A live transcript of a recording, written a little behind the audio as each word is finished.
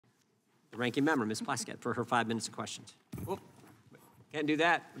the ranking member, Ms. Plaskett, for her 5 minutes of questions. Oh, can't do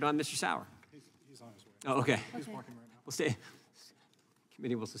that. We don't have Mr. Sauer. He's on his way. Oh, okay. He's walking right now. We'll stay.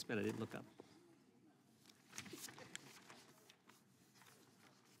 Committee will suspend. I didn't look up.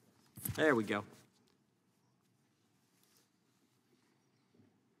 There we go.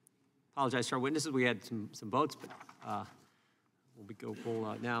 Apologize to our witnesses. We had some votes, but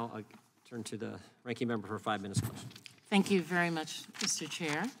we'll now turn to the ranking member for 5 minutes question. Thank you very much, Mr.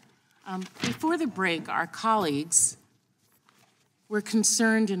 Chair. Before the break, our colleagues were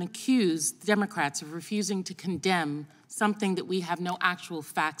concerned and accused Democrats of refusing to condemn something that we have no actual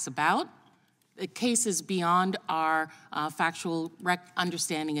facts about. The case is beyond our factual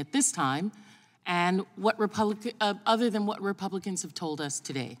understanding at this time, and other than what Republicans have told us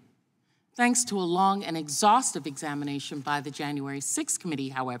today. Thanks to a long and exhaustive examination by the January 6th committee,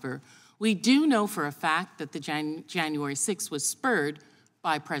 however, we do know for a fact that the January 6th was spurred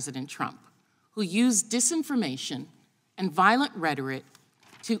by President Trump, who used disinformation and violent rhetoric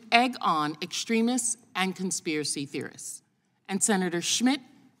to egg on extremists and conspiracy theorists. And Senator Schmidt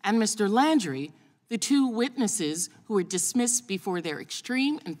and Mr. Landry, the two witnesses who were dismissed before their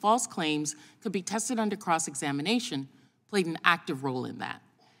extreme and false claims could be tested under cross-examination, played an active role in that.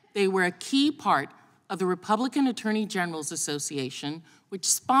 They were a key part of the Republican Attorney General's Association, which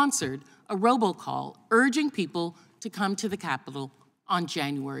sponsored a robocall urging people to come to the Capitol on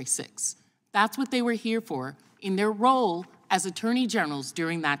January 6th. That's what they were here for in their role as Attorney Generals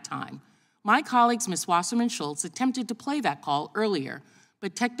during that time. My colleagues, Ms. Wasserman Schultz, attempted to play that call earlier,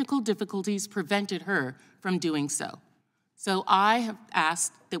 but technical difficulties prevented her from doing so. So I have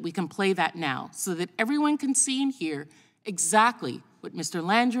asked that we can play that now so that everyone can see and hear exactly what Mr.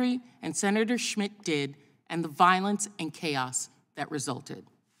 Landry and Senator Schmidt did and the violence and chaos that resulted.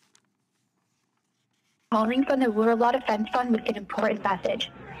 Calling from the Rule of Law Defense Fund with an important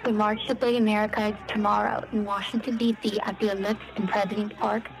message. We march to Big America tomorrow in Washington, D.C. at the Ellipse in President's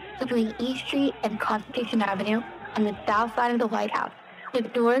Park between East Street and Constitution Avenue on the south side of the White House,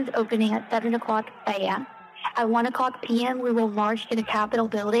 with doors opening at 7 o'clock a.m. At 1 o'clock p.m., we will march to the Capitol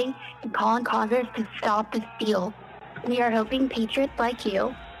building and call on Congress to stop the steal. We are hoping patriots like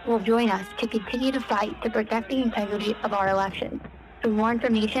you will join us to continue to fight to protect the integrity of our elections. For more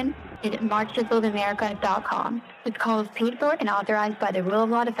information, visit marchtofbuildamerica.com. This call is paid for and authorized by the Rule of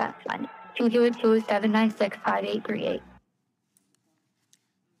Law Defense Fund, 202-796-5838.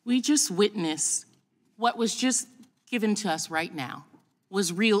 We just witnessed what was just given to us right now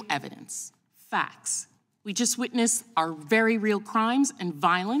was real evidence, facts. We just witnessed our very real crimes and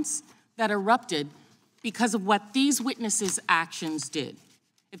violence that erupted because of what these witnesses' actions did.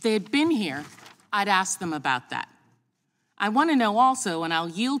 If they had been here, I'd ask them about that. I want to know also, and I'll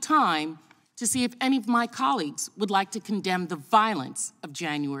yield time, to see if any of my colleagues would like to condemn the violence of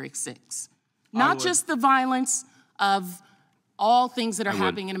January 6th. Not just the violence of all things that are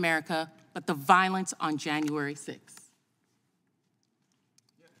happening in America, but the violence on January 6th.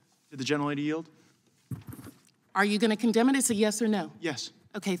 Did the gentlelady yield? Are you going to condemn it? It's a yes or no? Yes.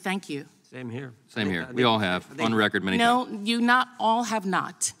 Okay, thank you. Same here. Same here. We all have, on record many times. No, you not all have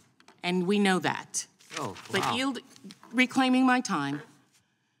not, and we know that. Oh, wow. But yield, reclaiming my time.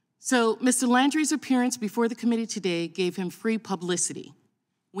 So Mr. Landry's appearance before the committee today gave him free publicity.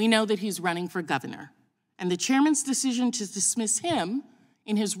 We know that he's running for governor, and the chairman's decision to dismiss him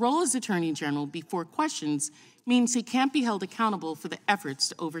in his role as Attorney General before questions means he can't be held accountable for the efforts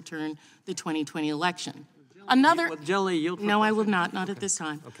to overturn the 2020 election. No, I will not at this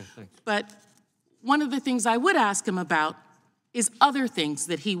time. Okay, thanks. But one of the things I would ask him about is other things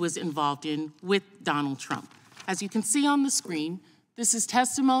that he was involved in with Donald Trump. As you can see on the screen, this is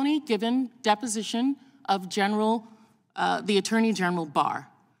testimony given deposition of the Attorney General Barr.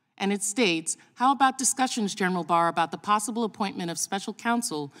 And it states, how about discussions, General Barr, about the possible appointment of special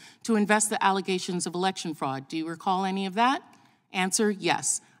counsel to invest the allegations of election fraud? Do you recall any of that? Answer,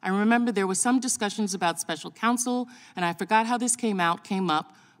 yes. I remember there was some discussions about special counsel, and I forgot how this came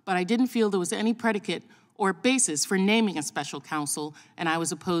up, but I didn't feel there was any predicate or basis for naming a special counsel, and I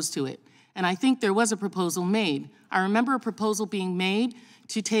was opposed to it. And I think there was a proposal made. I remember a proposal being made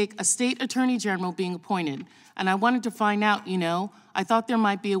to take a state attorney general being appointed, and I wanted to find out, I thought there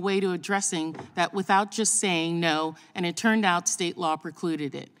might be a way to addressing that without just saying no, and it turned out state law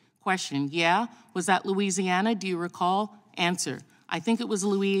precluded it. Question, yeah? Was that Louisiana? Do you recall? Answer, I think it was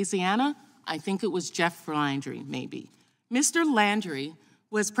Louisiana. I think it was Jeff Landry, maybe. Mr. Landry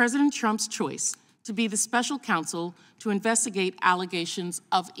was President Trump's choice to be the special counsel to investigate allegations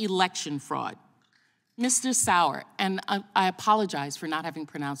of election fraud. Mr. Sauer, and I apologize for not having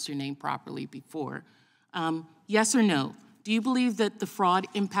pronounced your name properly before, yes or no, Do you believe that the fraud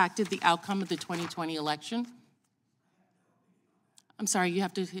impacted the outcome of the 2020 election? I'm sorry, you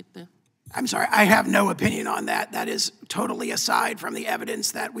have to hit the... I'm sorry, I have no opinion on that. That is totally aside from the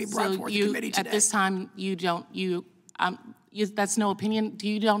evidence that we brought forth the committee today. At this time, that's no opinion?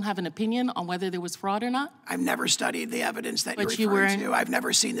 You don't have an opinion on whether there was fraud or not? I've never studied the evidence that you're referring to. I've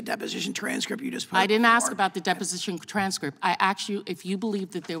never seen the deposition transcript you just put I didn't before. ask about the deposition transcript. I asked you if you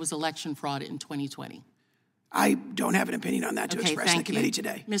believe that there was election fraud in 2020. I don't have an opinion on that to express in the committee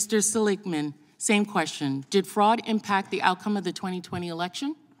today. Mr. Seligman, same question. Did fraud impact the outcome of the 2020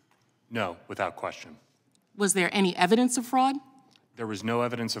 election? No, without question. Was there any evidence of fraud? There was no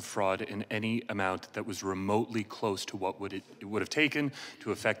evidence of fraud in any amount that was remotely close to what it would have taken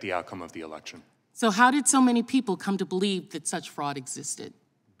to affect the outcome of the election. So how did so many people come to believe that such fraud existed?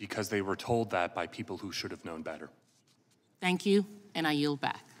 Because they were told that by people who should have known better. Thank you, and I yield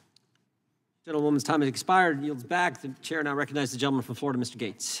back. Gentlewoman's time has expired, yields back. The chair now recognizes the gentleman from Florida, Mr.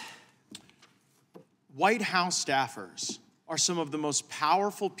 Gates. White House staffers are some of the most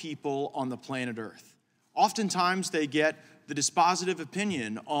powerful people on the planet Earth. Oftentimes, they get the dispositive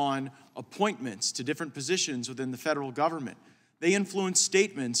opinion on appointments to different positions within the federal government. They influence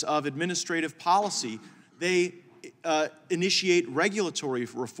statements of administrative policy. They initiate regulatory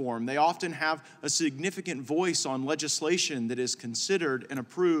reform. They often have a significant voice on legislation that is considered and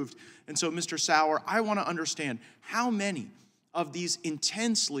approved. And so, Mr. Sauer, I want to understand how many of these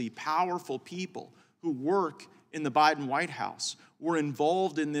intensely powerful people who work in the Biden White House were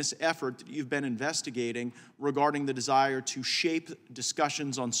involved in this effort that you've been investigating regarding the desire to shape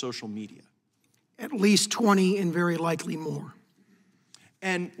discussions on social media? At least 20 and very likely more.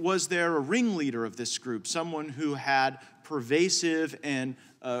 And was there a ringleader of this group, someone who had pervasive and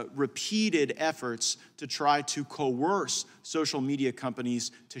repeated efforts to try to coerce social media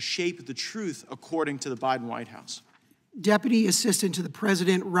companies to shape the truth according to the Biden White House? Deputy Assistant to the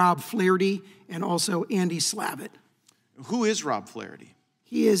President, Rob Flaherty, and also Andy Slavitt. Who is Rob Flaherty?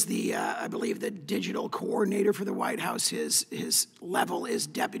 He is the, I believe, the digital coordinator for the White House. His level is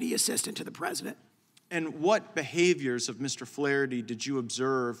Deputy Assistant to the President. And what behaviors of Mr. Flaherty did you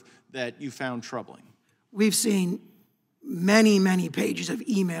observe that you found troubling? We've seen many, many pages of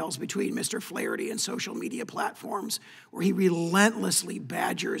emails between Mr. Flaherty and social media platforms where he relentlessly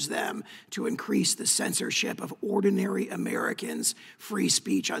badgers them to increase the censorship of ordinary Americans' free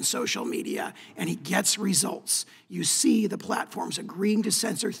speech on social media, and he gets results. You see the platforms agreeing to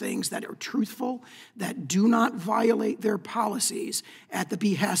censor things that are truthful, that do not violate their policies at the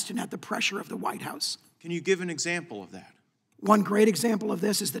behest and at the pressure of the White House. Can you give an example of that? One great example of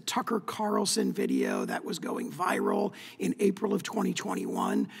this is the Tucker Carlson video that was going viral in April of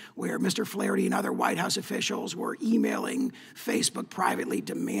 2021, where Mr. Flaherty and other White House officials were emailing Facebook privately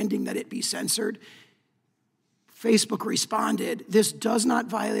demanding that it be censored. Facebook responded, "This does not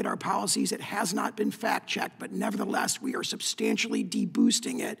violate our policies. It has not been fact-checked, but nevertheless, we are substantially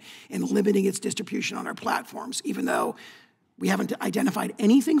deboosting it and limiting its distribution on our platforms, even though we haven't identified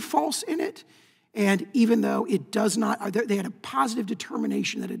anything false in it. And even though it does not, they had a positive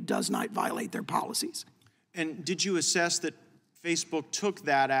determination that it does not violate their policies." And did you assess that Facebook took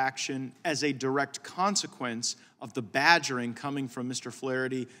that action as a direct consequence of the badgering coming from Mr.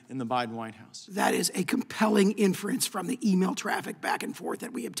 Flaherty in the Biden White House? That is a compelling inference from the email traffic back and forth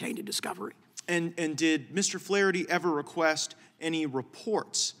that we obtained in discovery. And did Mr. Flaherty ever request any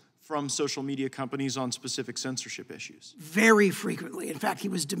reports from social media companies on specific censorship issues? Very frequently. In fact, he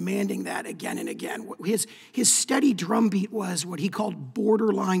was demanding that again and again. His steady drumbeat was what he called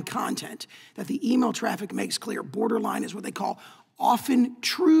borderline content, that the email traffic makes clear. Borderline is what they call often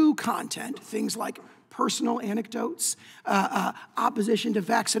true content, things like personal anecdotes, opposition to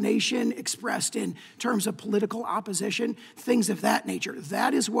vaccination expressed in terms of political opposition, things of that nature.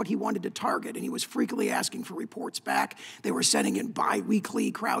 That is what he wanted to target, and he was frequently asking for reports back. They were sending in bi-weekly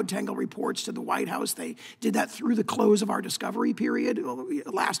crowd tangle reports to the White House. They did that through the close of our discovery period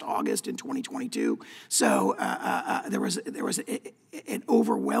last August in 2022. So there was an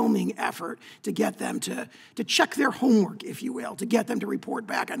overwhelming effort to get them to check their homework, if you will, to get them to report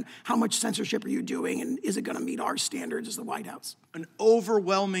back on how much censorship are you doing and is it going to meet our standards as the White House? An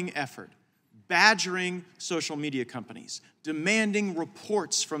overwhelming effort, badgering social media companies, demanding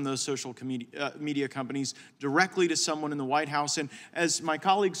reports from those social media companies directly to someone in the White House. And as my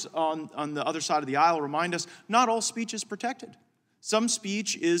colleagues on the other side of the aisle remind us, not all speech is protected. Some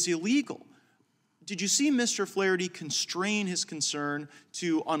speech is illegal. Did you see Mr. Flaherty constrain his concern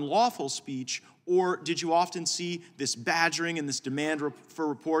to unlawful speech, or did you often see this badgering and this demand for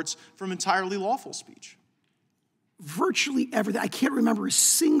reports from entirely lawful speech? Virtually everything. I can't remember a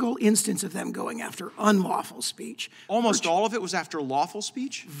single instance of them going after unlawful speech. Almost all of it was after lawful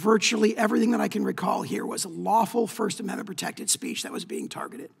speech? Virtually everything that I can recall here was lawful First Amendment protected speech that was being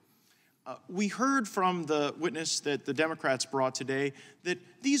targeted. We heard from the witness that the Democrats brought today that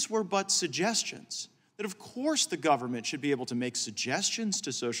these were but suggestions, that of course the government should be able to make suggestions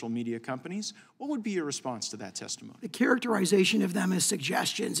to social media companies. What would be your response to that testimony? The characterization of them as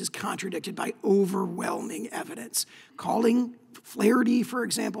suggestions is contradicted by overwhelming evidence. Calling Flaherty, for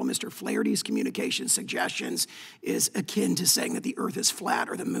example, Mr. Flaherty's communication suggestions is akin to saying that the earth is flat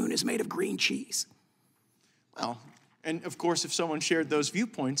or the moon is made of green cheese. Well, and of course, if someone shared those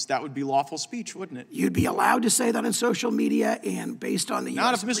viewpoints, that would be lawful speech, wouldn't it? You'd be allowed to say that on social media, and based on the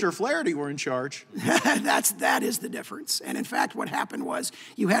Not if Mr. Flaherty were in charge. That is the difference. And in fact, what happened was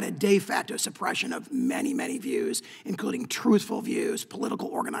you had a de facto suppression of many, many views, including truthful views, political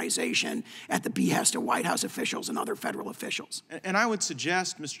organization, at the behest of White House officials and other federal officials. And I would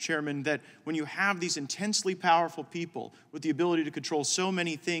suggest, Mr. Chairman, that when you have these intensely powerful people with the ability to control so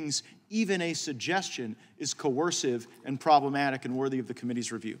many things, even a suggestion is coercive and problematic and worthy of the committee's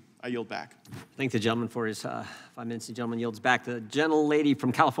review. I yield back. Thank the gentleman for his 5 minutes. The gentleman yields back. The gentlelady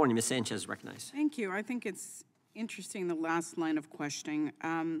from California, Ms. Sanchez, is recognized. Thank you. I think it's interesting, the last line of questioning.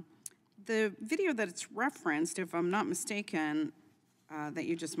 The video that it's referenced, if I'm not mistaken, that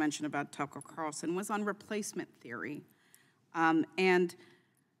you just mentioned about Tucker Carlson was on replacement theory. And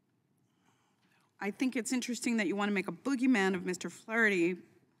I think it's interesting that you want to make a boogeyman of Mr. Flaherty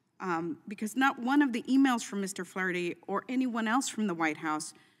because not one of the emails from Mr. Flaherty or anyone else from the White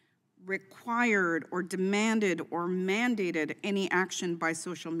House required or demanded or mandated any action by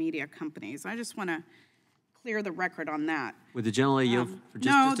social media companies. I just want to clear the record on that. Would the gentlelady yield for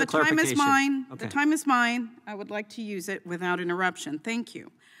just no, a the clarification? time is mine. Okay. The time is mine. I would like to use it without interruption. Thank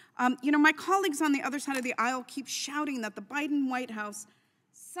you. You know, my colleagues on the other side of the aisle keep shouting that the Biden White House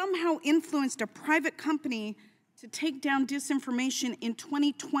somehow influenced a private company to take down disinformation in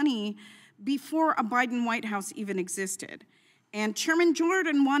 2020 before a Biden White House even existed. And Chairman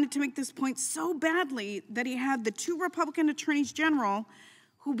Jordan wanted to make this point so badly that he had the 2 Republican attorneys general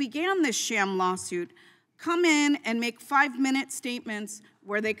who began this sham lawsuit come in and make 5-minute statements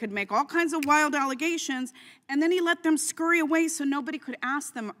where they could make all kinds of wild allegations, and then he let them scurry away so nobody could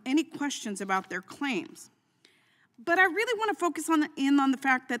ask them any questions about their claims. But I really want to focus on the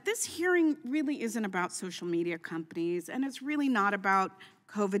fact that this hearing really isn't about social media companies, and it's really not about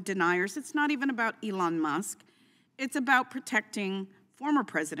COVID deniers. It's not even about Elon Musk. It's about protecting former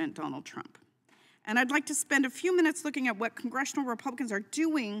President Donald Trump. And I'd like to spend a few minutes looking at what congressional Republicans are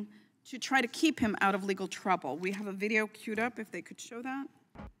doing to try to keep him out of legal trouble. We have a video queued up, if they could show that.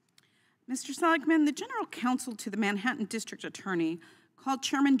 Mr. Seligman, the general counsel to the Manhattan District Attorney called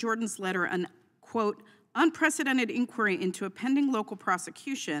Chairman Jordan's letter an, quote, unprecedented inquiry into a pending local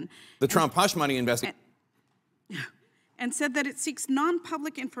prosecution. The Trump hush money investigation. And said that it seeks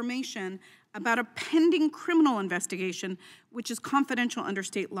non-public information about a pending criminal investigation, which is confidential under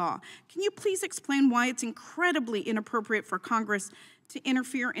state law. Can you please explain why it's incredibly inappropriate for Congress to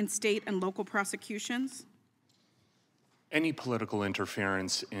interfere in state and local prosecutions? Any political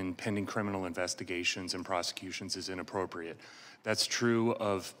interference in pending criminal investigations and prosecutions is inappropriate. That's true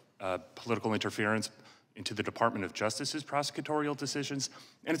of political interference into the Department of Justice's prosecutorial decisions,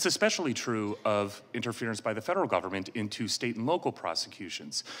 and it's especially true of interference by the federal government into state and local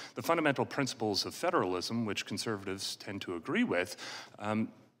prosecutions. The fundamental principles of federalism, which conservatives tend to agree with,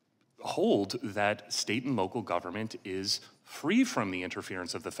 hold that state and local government is free from the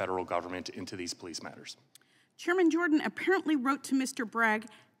interference of the federal government into these police matters. Chairman Jordan apparently wrote to Mr. Bragg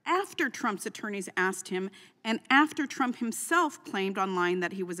after Trump's attorneys asked him and after Trump himself claimed online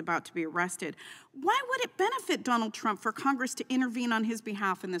that he was about to be arrested. Why would it benefit Donald Trump for Congress to intervene on his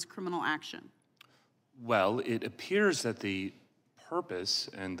behalf in this criminal action? Well, it appears that the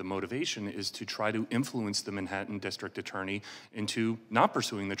purpose and the motivation is to try to influence the Manhattan District Attorney into not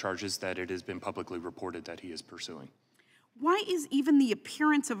pursuing the charges that it has been publicly reported that he is pursuing. Why is even the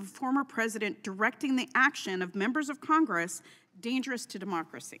appearance of a former president directing the action of members of Congress dangerous to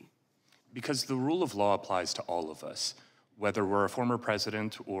democracy? Because the rule of law applies to all of us, whether we're a former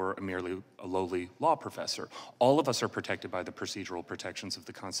president or merely a lowly law professor. All of us are protected by the procedural protections of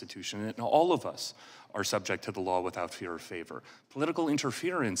the Constitution, and all of us are subject to the law without fear or favor. Political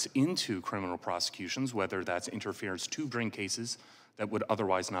interference into criminal prosecutions, whether that's interference to bring cases that would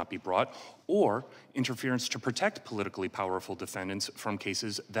otherwise not be brought, or interference to protect politically powerful defendants from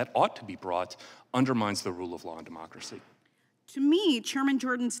cases that ought to be brought, undermines the rule of law and democracy. To me, Chairman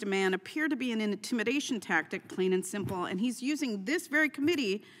Jordan's demand appeared to be an intimidation tactic, plain and simple, and he's using this very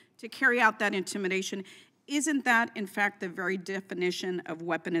committee to carry out that intimidation. isn't that, in fact, the very definition of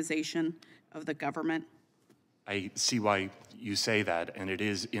weaponization of the government? I see why you say that, and it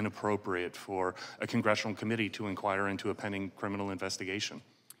is inappropriate for a congressional committee to inquire into a pending criminal investigation.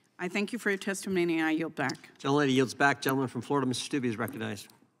 I thank you for your testimony, and I yield back. Gentlelady yields back. Gentleman from Florida, Mr. Stubbe, is recognized.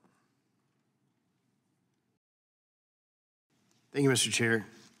 Thank you, Mr. Chair.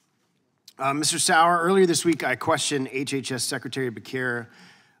 Mr. Sauer, earlier this week, I questioned HHS Secretary Becerra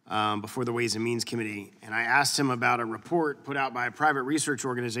before the Ways and Means Committee, and I asked him about a report put out by a private research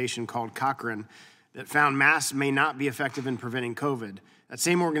organization called Cochrane that found masks may not be effective in preventing COVID. That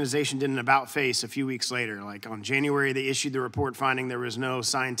same organization did an about-face a few weeks later. Like on January, they issued the report finding there was no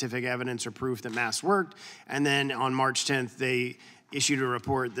scientific evidence or proof that masks worked, and then on March 10th, they issued a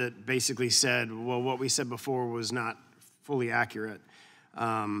report that basically said, well, what we said before was not fully accurate.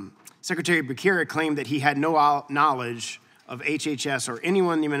 Secretary Becerra claimed that he had no knowledge of HHS or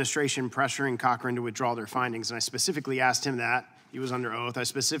anyone in the administration pressuring Cochrane to withdraw their findings, and I specifically asked him that. He was under oath. I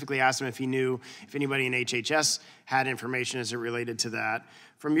specifically asked him if he knew if anybody in HHS had information as it related to that.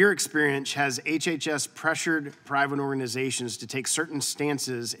 From your experience, has HHS pressured private organizations to take certain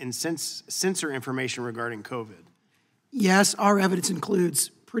stances and censor information regarding COVID? Yes, our evidence includes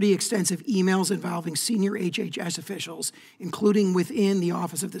pretty extensive emails involving senior HHS officials, including within the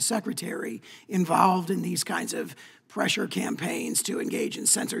Office of the Secretary, involved in these kinds of pressure campaigns to engage in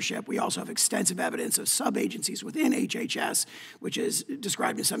censorship. We also have extensive evidence of sub-agencies within HHS, which is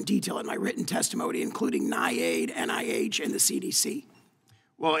described in some detail in my written testimony, including NIAID, NIH, and the CDC.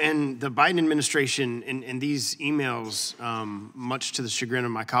 Well, in the Biden administration, in these emails, much to the chagrin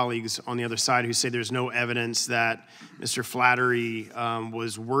of my colleagues on the other side who say there's no evidence that Mr. Flattery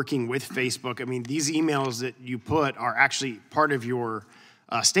was working with Facebook, I mean, these emails that you put are actually part of your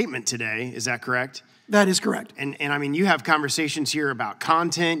statement today. Is that correct? That is correct. And I mean, you have conversations here about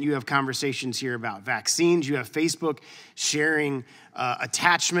content. You have conversations here about vaccines. You have Facebook sharing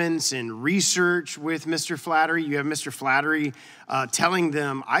attachments and research with Mr. Flattery. You have Mr. Flattery telling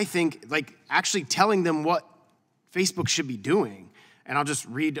them, I think, like actually telling them what Facebook should be doing. And I'll just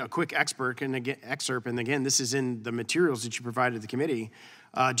read a quick excerpt, and again, this is in the materials that you provided the committee.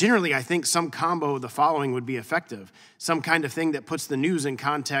 Generally, I think some combo of the following would be effective. Some kind of thing that puts the news in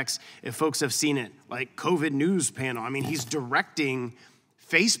context if folks have seen it, like COVID news panel. I mean, he's directing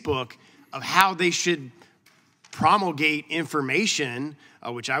Facebook of how they should promulgate information,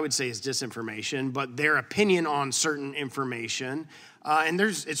 which I would say is disinformation, but their opinion on certain information. And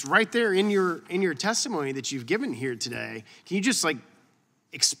it's right there in your testimony that you've given here today. Can you just like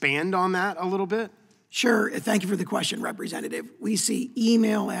expand on that a little bit? Sure. Thank you for the question, Representative. We see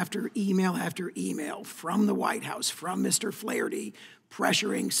email after email after email from the White House, from Mr. Flaherty,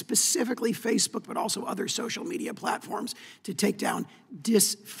 pressuring specifically Facebook, but also other social media platforms to take down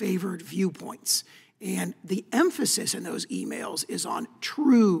disfavored viewpoints. And the emphasis in those emails is on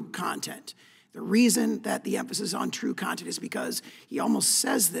true content. The reason that the emphasis is on true content is because he almost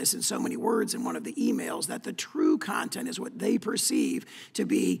says this in so many words in one of the emails, that the true content is what they perceive to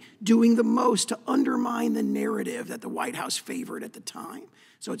be doing the most to undermine the narrative that the White House favored at the time.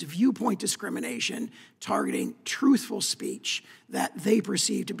 So it's viewpoint discrimination targeting truthful speech that they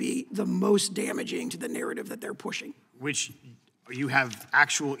perceive to be the most damaging to the narrative that they're pushing. Which you have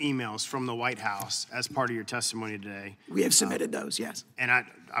actual emails from the White House as part of your testimony today. We have submitted those, yes. And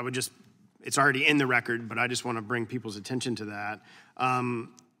I would just, it's already in the record, but I just want to bring people's attention to that.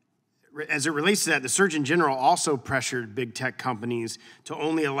 As it relates to that, the Surgeon General also pressured big tech companies to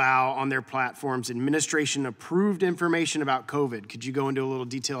only allow on their platforms administration-approved information about COVID. Could you go into a little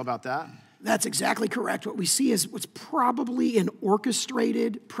detail about that? That's exactly correct. What we see is what's probably an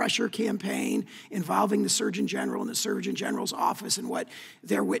orchestrated pressure campaign involving the Surgeon General and the Surgeon General's office, and what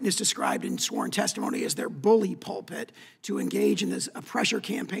their witness described in sworn testimony as their bully pulpit to engage in a pressure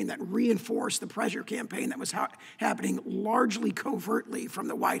campaign that reinforced the pressure campaign that was happening largely covertly from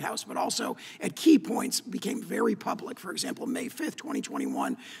the White House, but also at key points became very public. For example, May 5th,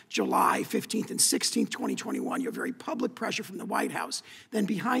 2021, July 15th and 16th, 2021, you have very public pressure from the White House. Then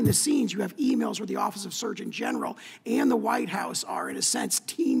behind the scenes, you have emails where the Office of Surgeon General and the White House are, in a sense,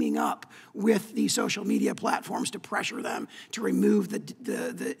 teaming up with the social media platforms to pressure them to remove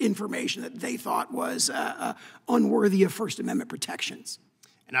the information that they thought was unworthy of First Amendment protections.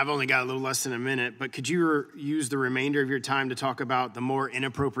 And I've only got a little less than a minute, but could you use the remainder of your time to talk about the more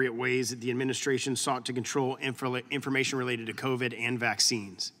inappropriate ways that the administration sought to control information related to COVID and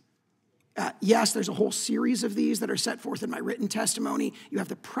vaccines? Yes, there's a whole series of these that are set forth in my written testimony. You have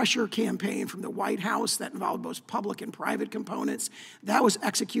the pressure campaign from the White House that involved both public and private components. That was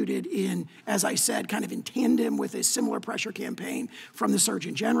executed in, as I said, kind of in tandem with a similar pressure campaign from the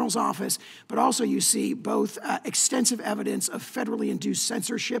Surgeon General's office. But also you see both extensive evidence of federally induced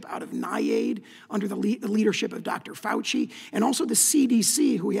censorship out of NIAID under the leadership of Dr. Fauci, and also the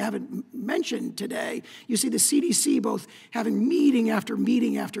CDC, who we haven't mentioned today. You see the CDC both having meeting after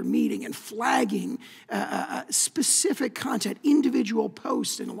meeting after meeting and flagging specific content, individual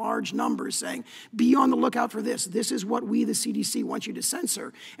posts in large numbers saying, be on the lookout for this. This is what we, the CDC, want you to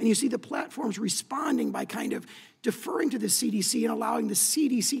censor. And you see the platforms responding by kind of deferring to the CDC and allowing the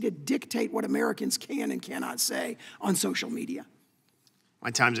CDC to dictate what Americans can and cannot say on social media.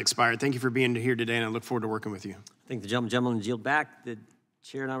 My time's expired. Thank you for being here today, and I look forward to working with you. I think the gentleman yield back. The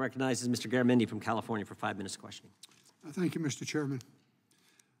chair now recognizes Mr. Garamendi from California for 5 minutes of questioning. Thank you, Mr. Chairman.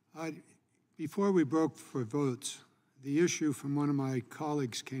 Before we broke for votes, the issue from one of my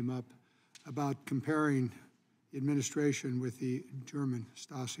colleagues came up about comparing the administration with the German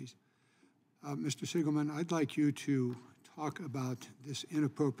Stasis. Mr. Siegelman, I'd like you to talk about this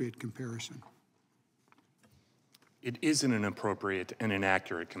inappropriate comparison. It is an inappropriate and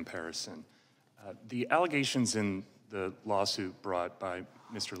inaccurate comparison. The allegations in the lawsuit brought by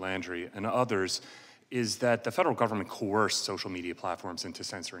Mr. Landry and others is that the federal government coerced social media platforms into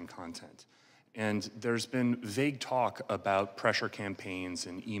censoring content. And there's been vague talk about pressure campaigns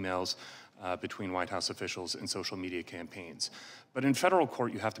and emails between White House officials and social media campaigns. But in federal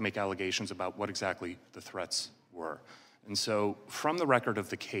court, you have to make allegations about what exactly the threats were. And so from the record of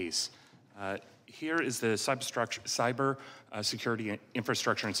the case, here is the Cyber Security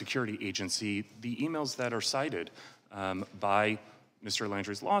Infrastructure and Security Agency, the emails that are cited by Mr.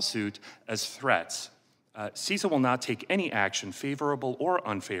 Landry's lawsuit as threats. CISA will not take any action, favorable or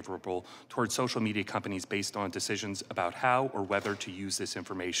unfavorable, towards social media companies based on decisions about how or whether to use this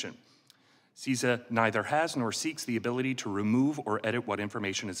information. CISA neither has nor seeks the ability to remove or edit what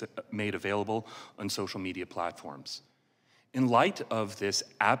information is made available on social media platforms. In light of this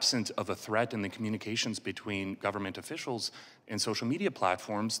absence of a threat in the communications between government officials and social media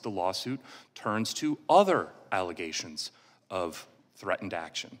platforms, the lawsuit turns to other allegations of threatened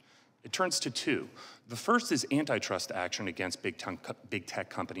action. It turns to two. The first is antitrust action against big tech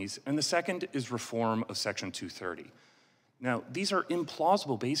companies, and the second is reform of Section 230. Now, these are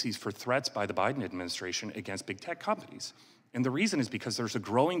implausible bases for threats by the Biden administration against big tech companies. And the reason is because there's a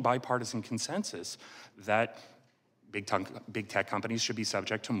growing bipartisan consensus that big tech companies should be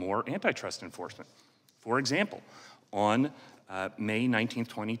subject to more antitrust enforcement. For example, on May 19,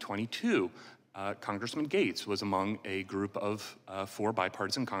 2022, Congressman Gates was among a group of 4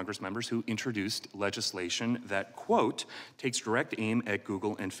 bipartisan Congress members who introduced legislation that, quote, takes direct aim at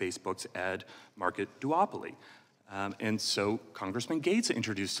Google and Facebook's ad market duopoly. And so Congressman Gates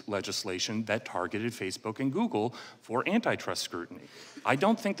introduced legislation that targeted Facebook and Google for antitrust scrutiny. I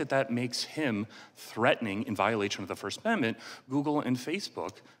don't think that that makes him threatening, in violation of the First Amendment, Google and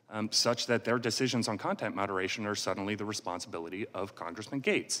Facebook, such that their decisions on content moderation are suddenly the responsibility of Congressman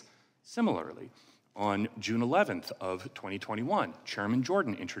Gates. Similarly, on June 11th of 2021, Chairman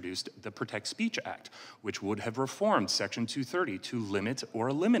Jordan introduced the Protect Speech Act, which would have reformed Section 230 to limit or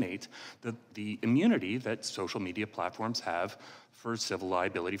eliminate the immunity that social media platforms have for civil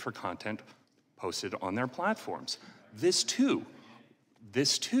liability for content posted on their platforms. This too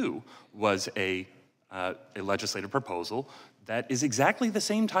was a legislative proposal that is exactly the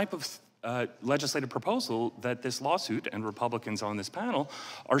same type of legislative proposal that this lawsuit and Republicans on this panel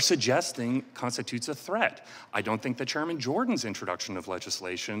are suggesting constitutes a threat. I don't think that Chairman Jordan's introduction of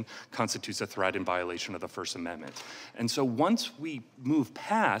legislation constitutes a threat in violation of the First Amendment. And so once we move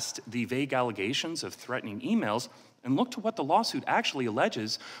past the vague allegations of threatening emails and look to what the lawsuit actually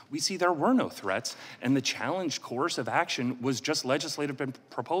alleges, we see there were no threats, and the challenged coercive action was just legislative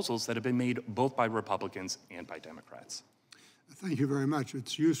proposals that have been made both by Republicans and by Democrats. Thank you very much.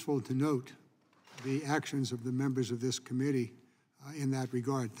 It's useful to note the actions of the members of this committee in that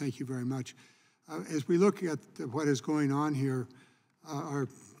regard. Thank you very much. As we look at what is going on here, our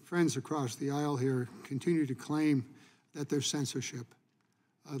friends across the aisle here continue to claim that there's censorship.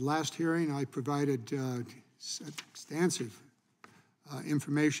 Last hearing, I provided extensive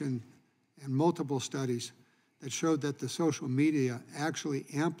information and multiple studies that showed that the social media actually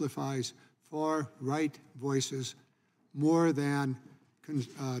amplifies far-right voices more than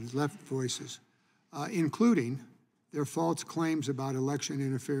left voices, including their false claims about election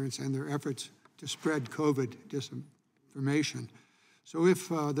interference and their efforts to spread COVID disinformation. So if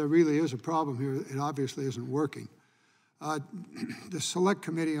there really is a problem here, it obviously isn't working. The Select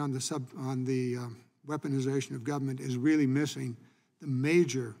Committee on the weaponization of government is really missing the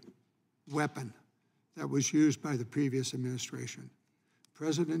major weapon that was used by the previous administration.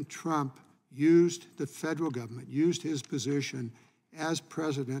 President Trump used the federal government, used his position as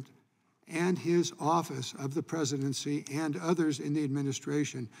president and his office of the presidency and others in the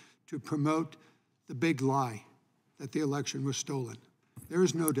administration to promote the big lie that the election was stolen. There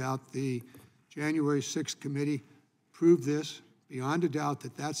is no doubt the January 6th committee proved this beyond a doubt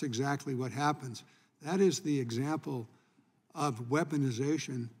that that's exactly what happens. That is the example of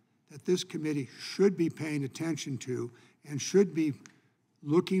weaponization that this committee should be paying attention to and should be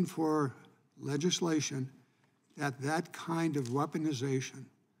looking for legislation that kind of weaponization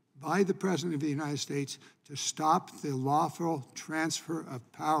by the President of the United States to stop the lawful transfer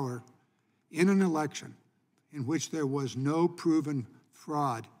of power in an election in which there was no proven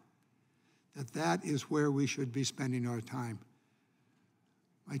fraud, that is where we should be spending our time.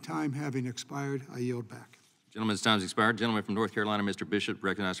 My time having expired, I yield back. Gentleman's time has expired. Gentleman from North Carolina, Mr. Bishop,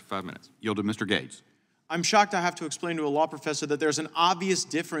 recognized for 5 minutes. Yield to Mr. Gates. I'm shocked I have to explain to a law professor that there's an obvious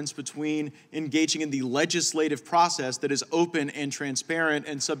difference between engaging in the legislative process that is open and transparent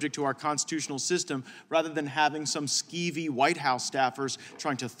and subject to our constitutional system rather than having some skeevy White House staffers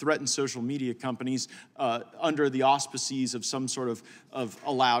trying to threaten social media companies under the auspices of some sort of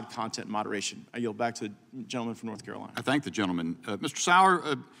allowed content moderation. I yield back to the gentleman from North Carolina. I thank the gentleman. Mr.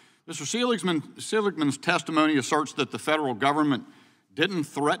 Sauer, Mr. Seligman's testimony asserts that the federal government didn't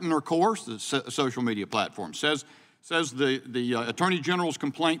threaten or coerce the social media platform. Says the Attorney General's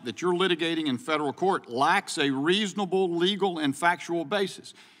complaint that you're litigating in federal court lacks a reasonable legal and factual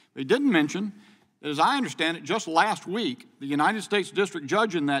basis. He didn't mention, as I understand it, just last week, the United States District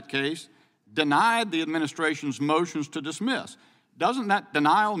Judge in that case denied the administration's motions to dismiss. Doesn't that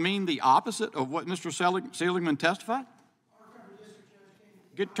denial mean the opposite of what Mr. Seligman testified?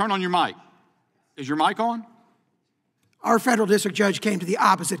 Turn on your mic. Is your mic on? Our federal district judge came to the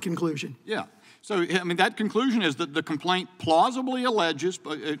opposite conclusion. Yeah. So, I mean, that conclusion is that the complaint plausibly alleges,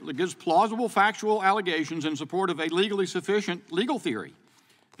 it gives plausible factual allegations in support of a legally sufficient legal theory,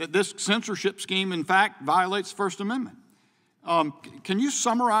 that this censorship scheme, in fact, violates the First Amendment. Can you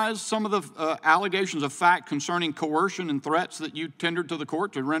summarize some of the allegations of fact concerning coercion and threats that you tendered to the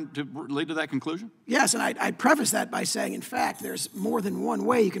court to lead to that conclusion? Yes, and I'd preface that by saying, in fact, there's more than one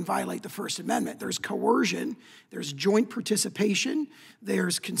way you can violate the First Amendment. There's coercion, there's joint participation,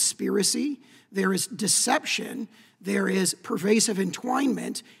 there's conspiracy, there is deception, there is pervasive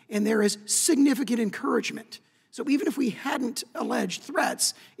entwinement, and there is significant encouragement. So even if we hadn't alleged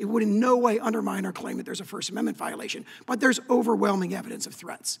threats, it would in no way undermine our claim that there's a First Amendment violation. But there's overwhelming evidence of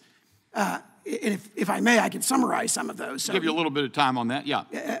threats. And if I may, I can summarize some of those. So, give you a little bit of time on that, yeah.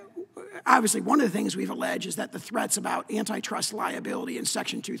 Obviously, one of the things we've alleged is that the threats about antitrust liability and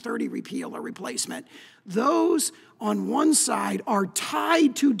Section 230 repeal or replacement, those on one side are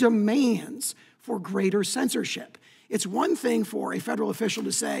tied to demands for greater censorship. It's one thing for a federal official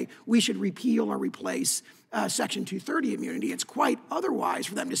to say we should repeal or replace Section 230 immunity. It's quite otherwise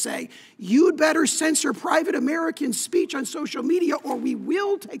for them to say, you'd better censor private American speech on social media or we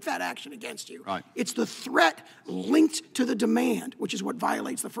will take that action against you. Right. It's the threat linked to the demand, which is what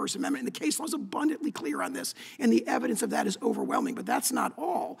violates the First Amendment. And the case law is abundantly clear on this, and the evidence of that is overwhelming. But that's not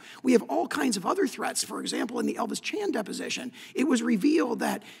all. We have all kinds of other threats. For example, in the Elvis Chan deposition, it was revealed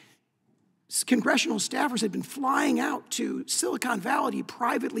that congressional staffers had been flying out to Silicon Valley to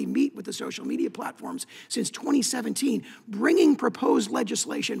privately meet with the social media platforms since 2017, bringing proposed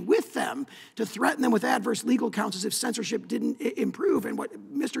legislation with them to threaten them with adverse legal consequences if censorship didn't improve. And what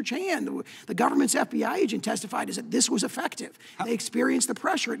Mr. Chan, the government's FBI agent, testified is that this was effective. They experienced the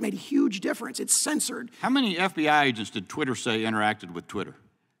pressure. It made a huge difference. It's censored. How many FBI agents did Twitter say interacted with Twitter?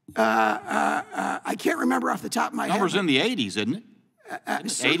 I can't remember off the top of my head. Numbers in the 80s, isn't it?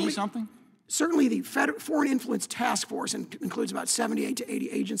 80-something? Certainly the Foreign Influence Task Force includes about 78 to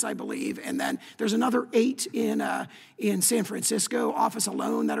 80 agents, I believe, and then there's another 8 in San Francisco office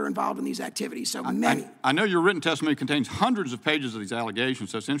alone that are involved in these activities, so many. I know your written testimony contains hundreds of pages of these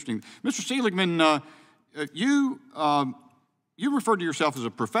allegations, so it's interesting. Mr. Seligman, you referred to yourself as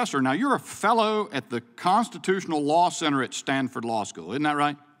a professor. Now, you're a fellow at the Constitutional Law Center at Stanford Law School, isn't that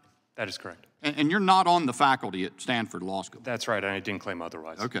right? That is correct. And you're not on the faculty at Stanford Law School? That's right, and I didn't claim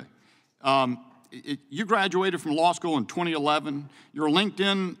otherwise. Okay. You graduated from law school in 2011. Your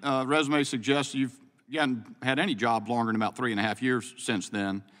LinkedIn resume suggests you haven't had any job longer than about 3.5 years since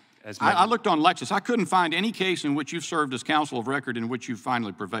then. I looked on Lexis. I couldn't find any case in which you've served as counsel of record in which you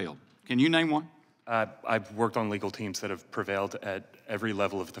finally prevailed. Can you name one? I've worked on legal teams that have prevailed at every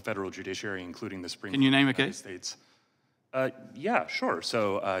level of the federal judiciary, including the Supreme Court. Can you name a of the case? United States. Yeah, sure.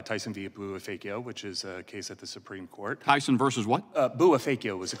 So Tyson v. Buafekio, which is a case at the Supreme Court. Tyson versus what?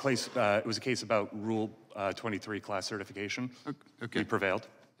 Buafekio was a case. It was a case about Rule 23 class certification. Okay. We prevailed.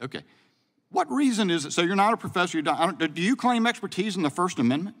 Okay. What reason is it? So you're not a professor. Do you claim expertise in the First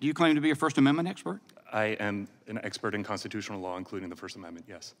Amendment? Do you claim to be a First Amendment expert? I am an expert in constitutional law, including the First Amendment.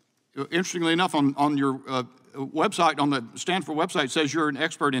 Yes. Interestingly enough, on your website, on the Stanford website, it says you're an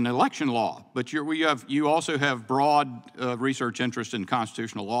expert in election law, but you also have broad research interest in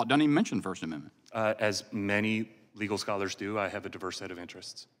constitutional law. It doesn't even mention First Amendment. As many legal scholars do, I have a diverse set of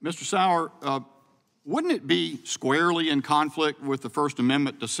interests. Mr. Sauer, wouldn't it be squarely in conflict with the First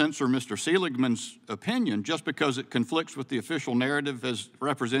Amendment to censor Mr. Seligman's opinion just because it conflicts with the official narrative as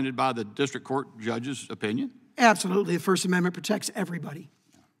represented by the district court judge's opinion? Absolutely. The First Amendment protects everybody.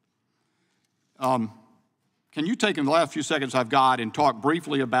 Can you take in the last few seconds I've got and talk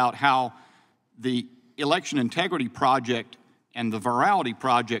briefly about how the Election Integrity Project and the Virality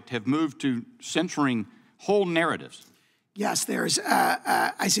Project have moved to censoring whole narratives? Yes, there's,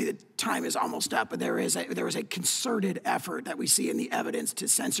 I see the time is almost up, but there is a concerted effort that we see in the evidence to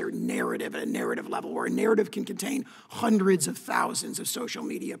censor narrative at a narrative level, where a narrative can contain hundreds of thousands of social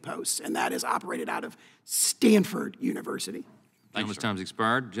media posts, and that is operated out of Stanford University. Gentleman's time's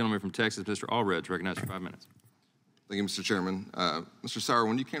expired. Gentleman from Texas, Mr. Allred, recognized for 5 minutes. Thank you, Mr. Chairman. Mr. Sauer,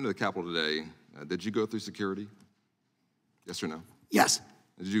 when you came to the Capitol today, did you go through security? Yes or no? Yes.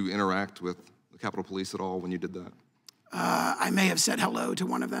 Did you interact with the Capitol Police at all when you did that? I may have said hello to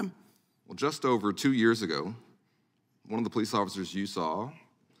one of them. Well, just over 2 years ago, one of the police officers you saw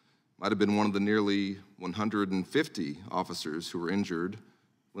might have been one of the nearly 150 officers who were injured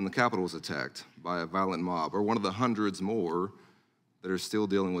when the Capitol was attacked by a violent mob, or one of the hundreds more that are still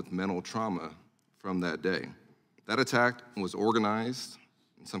dealing with mental trauma from that day. That attack was organized,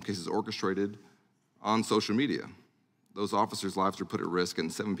 in some cases orchestrated, on social media. Those officers' lives were put at risk,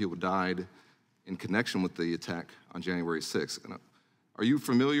 and 7 people died in connection with the attack on January 6th. Are you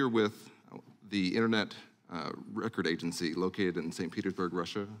familiar with the Internet Record Agency located in St. Petersburg,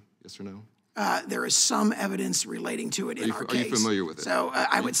 Russia? Yes or no? There is some evidence relating to it in our case. Are you familiar with it? So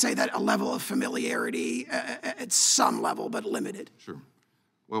I would say that a level of familiarity at some level, but limited. Sure.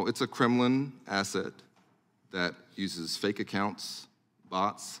 Well, it's a Kremlin asset that uses fake accounts,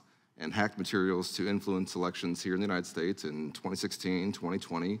 bots, and hacked materials to influence elections here in the United States in 2016,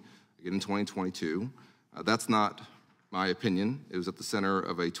 2020, again in 2022. That's not my opinion. It was at the center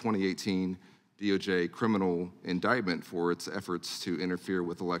of a 2018 DOJ criminal indictment for its efforts to interfere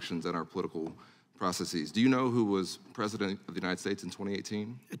with elections and our political processes. Do you know who was president of the United States in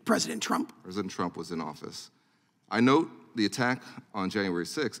 2018? President Trump. President Trump was in office. I note the attack on January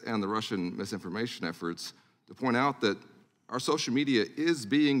 6th and the Russian misinformation efforts to point out that our social media is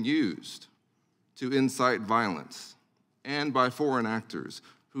being used to incite violence, and by foreign actors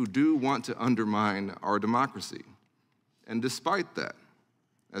who do want to undermine our democracy. And despite that,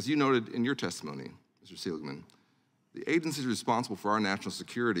 as you noted in your testimony, Mr. Seligman, the agencies responsible for our national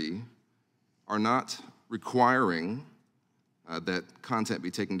security are not requiring that content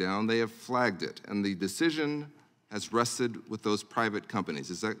be taken down. They have flagged it, and the decision has rested with those private companies.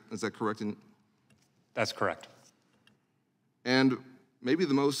 Is that correct? That's correct. And maybe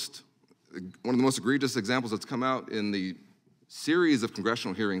one of the most egregious examples that's come out in the series of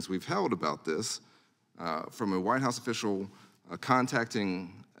congressional hearings we've held about this, from a White House official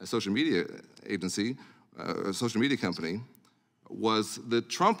contacting a social media agency, a social media company, was the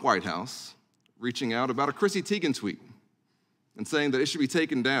Trump White House reaching out about a Chrissy Teigen tweet and saying that it should be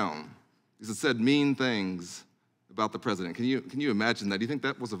taken down because it said mean things about the president. Can you imagine that? Do you think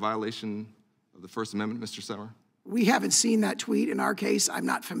that was a violation of the First Amendment, Mr. Sauer? We haven't seen that tweet in our case. I'm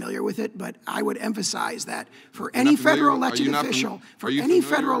not familiar with it, but I would emphasize that for any federal elected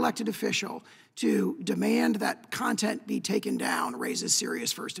official, to demand that content be taken down raises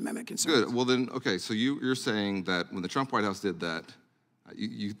serious First Amendment concerns. Good. Well then, okay, so you're saying that when the Trump White House did that,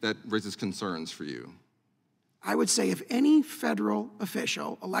 that raises concerns for you. I would say if any federal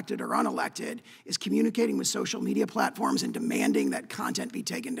official, elected or unelected, is communicating with social media platforms and demanding that content be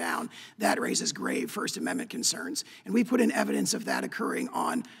taken down, that raises grave First Amendment concerns. And we put in evidence of that occurring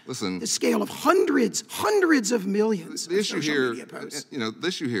on the scale of hundreds of millions of social media posts. The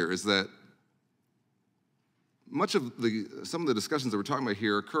issue here is that some of the discussions that we're talking about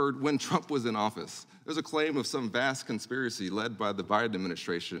here occurred when Trump was in office. There's a claim of some vast conspiracy led by the Biden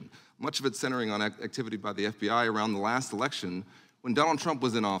administration, much of it centering on activity by the FBI around the last election when Donald Trump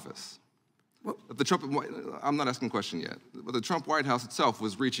was in office. I'm not asking a question yet, but the Trump White House itself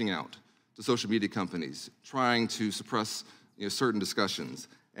was reaching out to social media companies, trying to suppress certain discussions.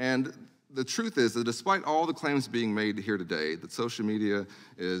 And the truth is that despite all the claims being made here today that social media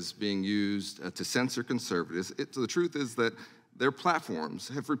is being used to censor conservatives, the truth is that their platforms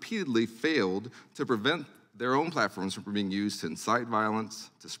have repeatedly failed to prevent their own platforms from being used to incite violence,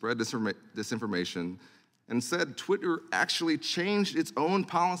 to spread disinformation. Instead, Twitter actually changed its own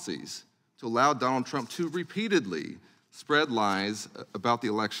policies to allow Donald Trump to repeatedly spread lies about the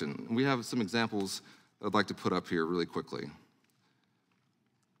election. And we have some examples that I'd like to put up here really quickly.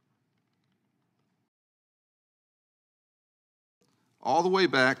 All the way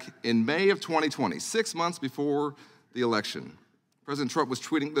back in May of 2020, 6 months before the election, President Trump was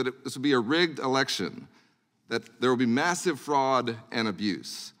tweeting that this would be a rigged election, that there would be massive fraud and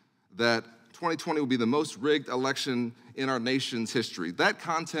abuse, that 2020 will be the most rigged election in our nation's history. That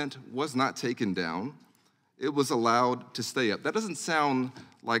content was not taken down. It was allowed to stay up. That doesn't sound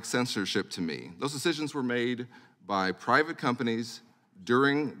like censorship to me. Those decisions were made by private companies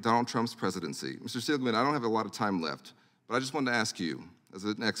during Donald Trump's presidency. Mr. Seligman, I don't have a lot of time left, but I just wanted to ask you, as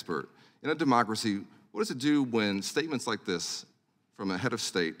an expert, in a democracy, what does it do when statements like this from a head of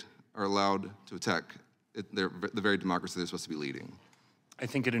state are allowed to attack the very democracy they're supposed to be leading? I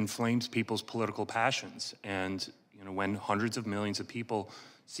think it inflames people's political passions. And when hundreds of millions of people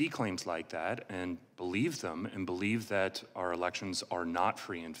see claims like that and believe them and believe that our elections are not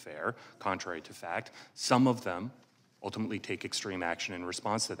free and fair, contrary to fact, some of them ultimately take extreme action in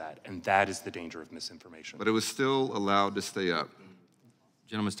response to that. And that is the danger of misinformation. But it was still allowed to stay up.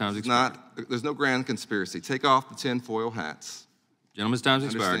 Gentleman's time has expired. There's no grand conspiracy. Take off the tinfoil hats. Gentleman's time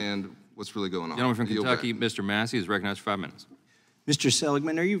has expired. Understand what's really going on. Gentleman from Kentucky, Mr. Massey, is recognized for 5 minutes. Mr.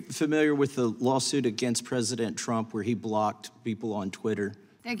 Seligman, are you familiar with the lawsuit against President Trump where he blocked people on Twitter?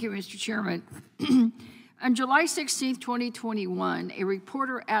 Thank you, Mr. Chairman. On July 16, 2021, a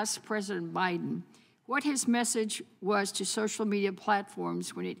reporter asked President Biden what his message was to social media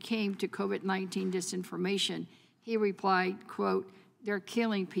platforms when it came to COVID-19 disinformation. He replied, quote, "They're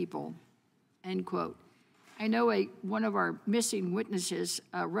killing people," end quote. I know one of our missing witnesses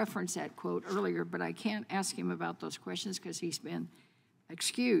referenced that quote earlier, but I can't ask him about those questions because he's been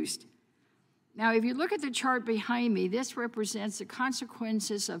excused. Now, if you look at the chart behind me, this represents the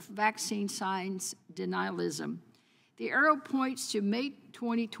consequences of vaccine science denialism. The arrow points to May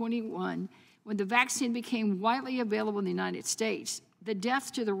 2021, when the vaccine became widely available in the United States. The deaths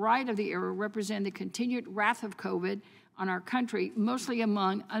to the right of the arrow represent the continued wrath of COVID on our country, mostly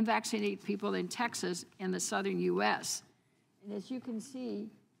among unvaccinated people in Texas and the southern U.S. And as you can see,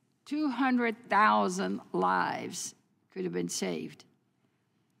 200,000 lives could have been saved.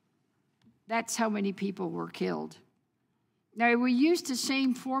 That's how many people were killed. Now, if we use the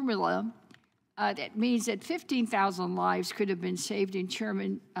same formula, that means that 15,000 lives could have been saved in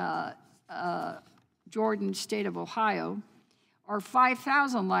Chairman Jordan's state of Ohio, or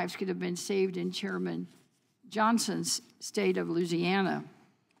 5,000 lives could have been saved in Chairman Johnson's state of Louisiana.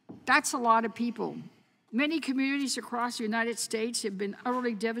 That's a lot of people. Many communities across the United States have been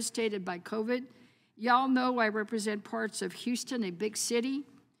utterly devastated by COVID. Y'all know I represent parts of Houston, a big city,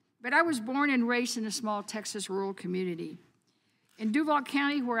 but I was born and raised in a small Texas rural community. In Duval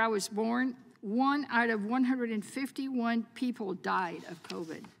County, where I was born, 1 out of 151 people died of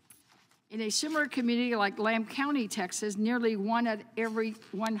COVID. In a similar community like Lamb County, Texas, nearly 1 out of every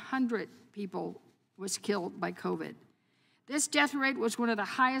 100 people was killed by COVID. This death rate was one of the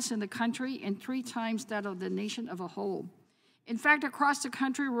highest in the country and 3 times that of the nation as a whole. In fact, across the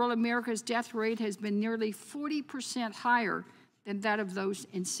country, rural America's death rate has been nearly 40% higher than that of those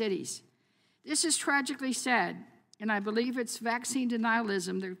in cities. This is tragically sad, and I believe it's vaccine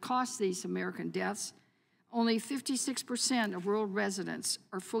denialism that caused these American deaths. Only 56% of rural residents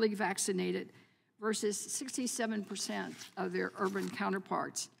are fully vaccinated versus 67% of their urban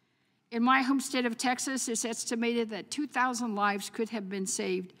counterparts. In my home state of Texas, it's estimated that 2,000 lives could have been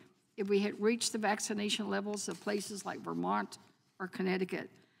saved if we had reached the vaccination levels of places like Vermont or Connecticut.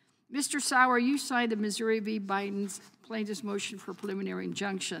 Mr. Sauer, you signed the Missouri v. Biden's plaintiff's motion for preliminary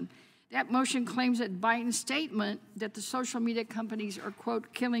injunction. That motion claims that Biden's statement that the social media companies are,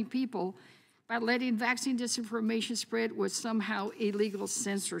 quote, killing people by letting vaccine disinformation spread was somehow illegal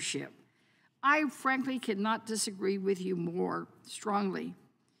censorship. I frankly cannot disagree with you more strongly.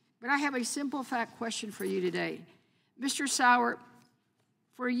 But I have a simple fact question for you today. Mr. Sauer,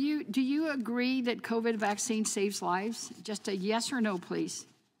 for you, do you agree that COVID vaccine saves lives? Just a yes or no, please.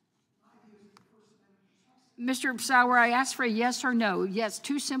 Mr. Sauer, I asked for a yes or no. Yes,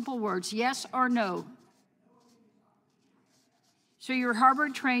 2 simple words, yes or no. So you're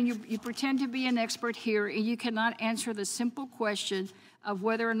Harvard trained, you pretend to be an expert here, and you cannot answer the simple question of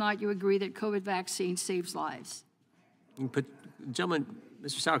whether or not you agree that COVID vaccine saves lives. Gentlemen,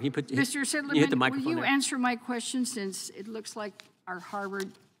 Mr. Sauer, can you put, Mr. you hit the Sidlerman, will microphone you there? answer my question since it looks like our Harvard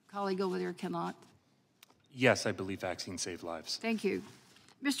colleague over there cannot? Yes, I believe vaccines save lives. Thank you.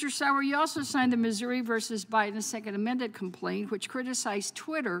 Mr. Sauer, you also signed the Missouri versus Biden Second Amendment complaint, which criticized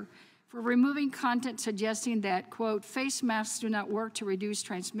Twitter for removing content suggesting that, quote, face masks do not work to reduce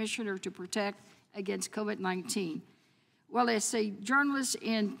transmission or to protect against COVID-19. Well, as a journalist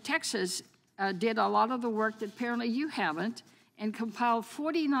in Texas did a lot of the work that apparently you haven't, and compiled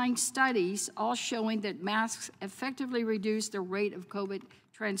 49 studies, all showing that masks effectively reduce the rate of COVID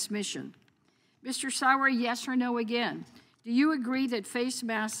transmission. Mr. Sauer, yes or no again? Do you agree that face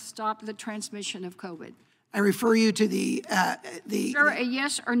masks stop the transmission of COVID? I refer you to the Sir, a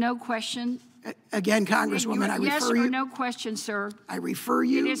yes or no question. Again, Congresswoman, I yes refer you. or no question, sir. I refer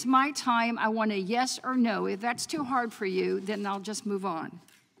you. It is my time. I want a yes or no. If that's too hard for you, then I'll just move on.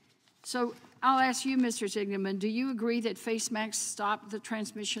 So I'll ask you, Mr. Zieglerman, do you agree that face masks stop the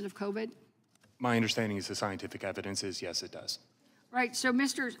transmission of COVID? My understanding is the scientific evidence is yes, it does. Right, so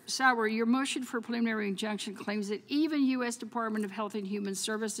Mr. Sauer, your motion for preliminary injunction claims that even U.S. Department of Health and Human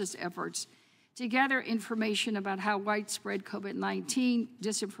Services efforts to gather information about how widespread COVID-19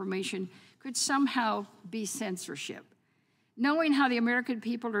 disinformation could somehow be censorship. Knowing how the American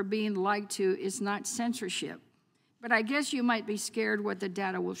people are being lied to is not censorship, but I guess you might be scared what the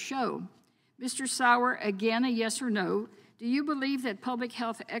data will show. Mr. Sauer, again, a yes or no, do you believe that public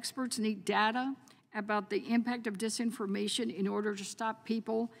health experts need data about the impact of disinformation in order to stop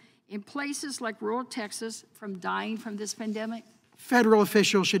people in places like rural Texas from dying from this pandemic? Federal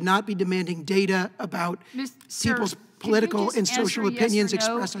officials should not be demanding data about people's political and social opinions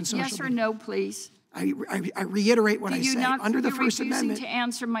expressed on social media. Yes or no, please. I reiterate what I say. Under the First Amendment, to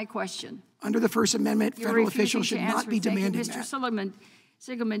answer my question. Under the First Amendment, federal officials should not be demanding that. Mr.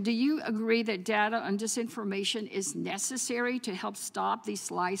 Zieglerman, do you agree that data on disinformation is necessary to help stop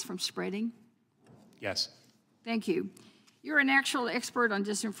these lies from spreading? Yes. Thank you. You're an actual expert on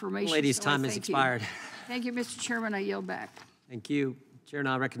disinformation. Ladies, time has expired. Thank you, Mr. Chairman. I yield back. Thank you. Chair,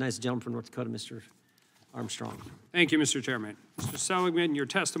 now I recognize the gentleman from North Dakota, Mr. Armstrong. Thank you, Mr. Chairman. Mr. Seligman, your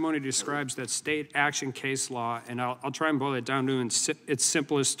testimony describes that state action case law, and I'll try and boil it down to its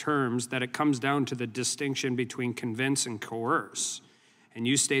simplest terms, that it comes down to the distinction between convince and coerce. And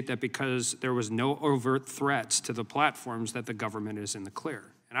you state that because there was no overt threats to the platforms that the government is in the clear.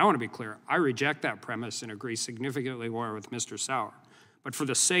 And I want to be clear, I reject that premise and agree significantly more with Mr. Sauer. But for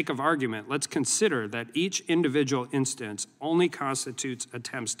the sake of argument, let's consider that each individual instance only constitutes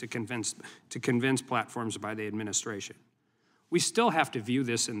attempts to convince platforms by the administration. We still have to view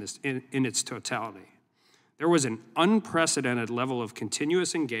this in its totality. There was an unprecedented level of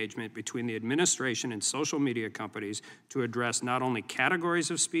continuous engagement between the administration and social media companies to address not only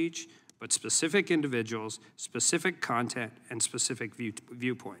categories of speech, but specific individuals, specific content, and specific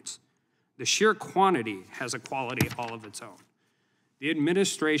viewpoints. The sheer quantity has a quality all of its own. The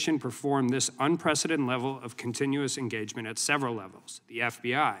administration performed this unprecedented level of continuous engagement at several levels: the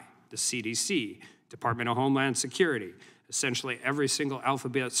FBI, the CDC, Department of Homeland Security, essentially every single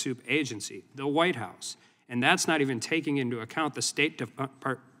alphabet soup agency, the White House. And that's not even taking into account the State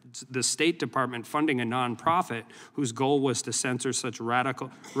Department funding a nonprofit whose goal was to censor such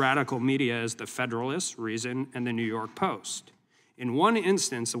radical media as the Federalist, Reason, and the New York Post. In one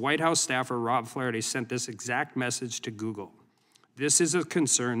instance, the White House staffer Rob Flaherty sent this exact message to Google. This is a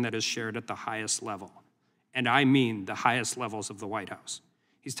concern that is shared at the highest level, and I mean the highest levels of the White House.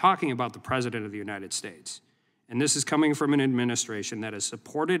 He's talking about the President of the United States. And this is coming from an administration that has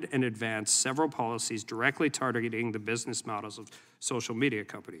supported and advanced several policies directly targeting the business models of social media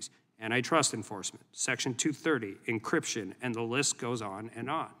companies: antitrust enforcement, Section 230, encryption, and the list goes on and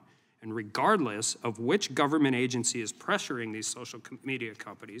on. And regardless of which government agency is pressuring these social media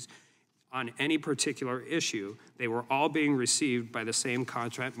companies on any particular issue, they were all being received by the same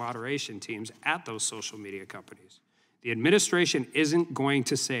content moderation teams at those social media companies. The administration isn't going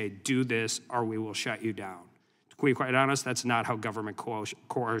to say, do this or we will shut you down. To be quite honest, that's not how government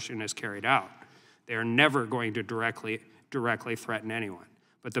coercion is carried out. They are never going to directly threaten anyone.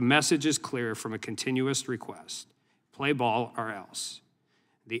 But the message is clear from a continuous request: play ball or else.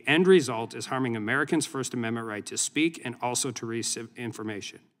 The end result is harming Americans' First Amendment right to speak and also to receive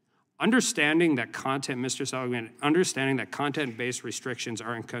information. Understanding that Mr. Seligman, understanding that content-based restrictions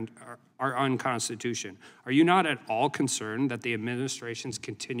are unconstitutional, are you not at all concerned that the administration's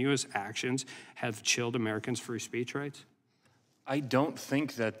continuous actions have chilled Americans' free speech rights? I don't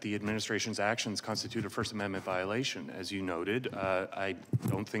think that the administration's actions constitute a First Amendment violation, as you noted. I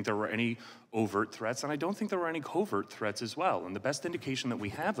don't think there were any overt threats, and I don't think there were any covert threats as well. And the best indication that we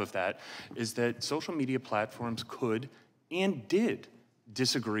have of that is that social media platforms could and did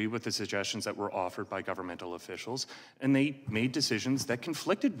disagree with the suggestions that were offered by governmental officials, and they made decisions that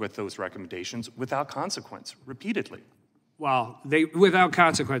conflicted with those recommendations without consequence, repeatedly. Well, without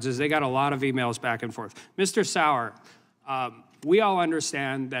consequences, they got a lot of emails back and forth. Mr. Sauer, we all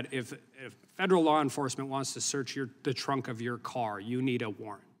understand that if federal law enforcement wants to search the trunk of your car, you need a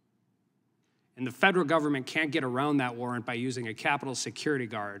warrant. And the federal government can't get around that warrant by using a Capitol security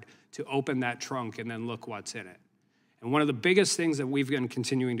guard to open that trunk and then look what's in it. And one of the biggest things that we've been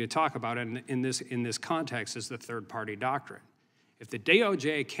continuing to talk about in this context is the third-party doctrine. If the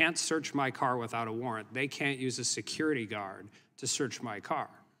DOJ can't search my car without a warrant, they can't use a security guard to search my car.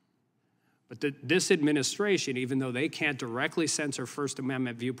 But this administration, even though they can't directly censor First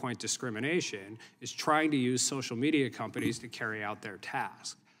Amendment viewpoint discrimination, is trying to use social media companies to carry out their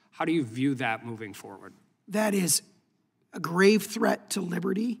task. How do you view that moving forward? That is a grave threat to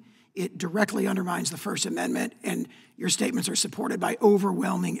liberty. It directly undermines the First Amendment, and your statements are supported by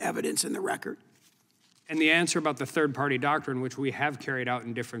overwhelming evidence in the record. And the answer about the third-party doctrine, which we have carried out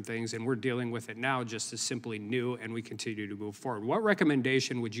in different things, and we're dealing with it now, just as simply new, and we continue to move forward. What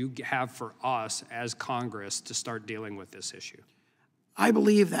recommendation would you have for us as Congress to start dealing with this issue? I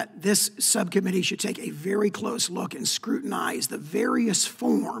believe that this subcommittee should take a very close look and scrutinize the various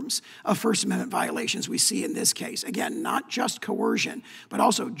forms of First Amendment violations we see in this case. Again, not just coercion, but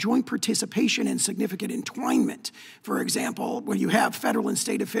also joint participation and significant entwinement. For example, when you have federal and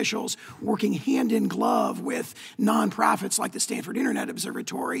state officials working hand in glove with nonprofits like the Stanford Internet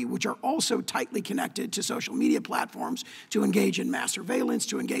Observatory, which are also tightly connected to social media platforms to engage in mass surveillance,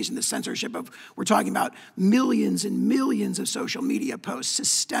 to engage in the censorship of, we're talking about millions and millions of social media posts,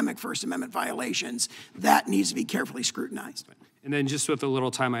 systemic First Amendment violations. That needs to be carefully scrutinized. And then just with the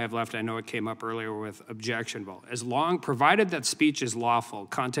little time I have left, I know it came up earlier with objectionable. Provided that speech is lawful,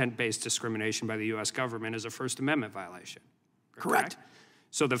 content-based discrimination by the U.S. government is a First Amendment violation. Correct.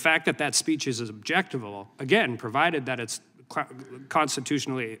 So the fact that that speech is objectionable, again, provided that it's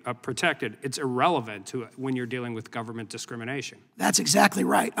constitutionally protected, it's irrelevant to when you're dealing with government discrimination. That's exactly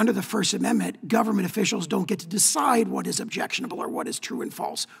right. Under the First Amendment, government officials don't get to decide what is objectionable or what is true and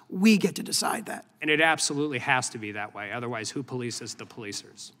false. We get to decide that. And it absolutely has to be that way. Otherwise, who polices the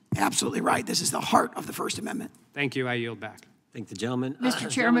policers? Absolutely right. This is the heart of the First Amendment. Thank you. I yield back. Thank the gentleman. Mr.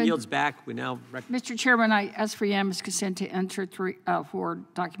 Chairman. Yields back. We now. Mr. Chairman, I ask for unanimous consent to enter 4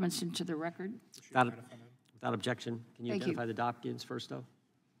 documents into the record. Without objection, can you identify the documents first, though?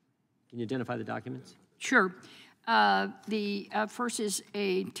 Can you identify the documents? Sure. The first is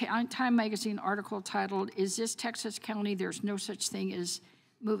a Time Magazine article titled, "Is This Texas County? There's No Such Thing as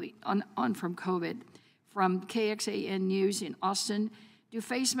Moving on from COVID," from KXAN News in Austin. Do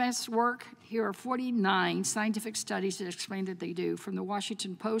face masks work? Here are 49 scientific studies that explain that they do. From the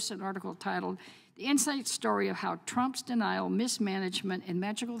Washington Post, an article titled, "The Inside Story of How Trump's Denial, Mismanagement, and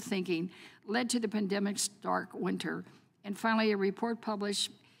Magical Thinking Led to the Pandemic's Dark Winter." And finally, a report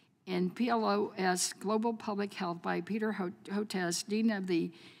published in PLOS Global Public Health by Peter Hotez, Dean of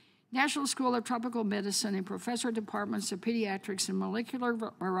the National School of Tropical Medicine and Professor of Departments of Pediatrics and Molecular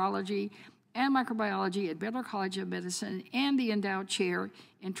Virology and Microbiology at Baylor College of Medicine, and the Endowed Chair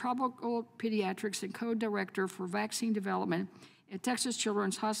in Tropical Pediatrics and Co-Director for Vaccine Development at Texas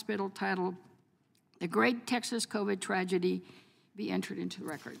Children's Hospital, titled, "The Great Texas COVID Tragedy," be entered into the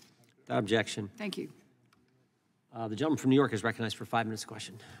record. Without objection. Thank you. The gentleman from New York is recognized for 5 minutes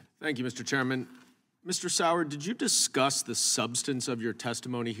question. Thank you, Mr. Chairman. Mr. Sauer, did you discuss the substance of your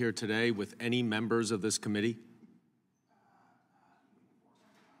testimony here today with any members of this committee?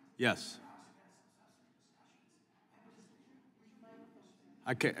 Yes.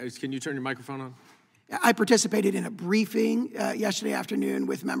 Can you turn your microphone on? I participated in a briefing yesterday afternoon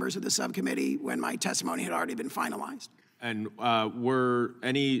with members of the subcommittee when my testimony had already been finalized. And were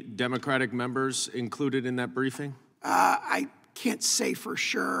any Democratic members included in that briefing? I can't say for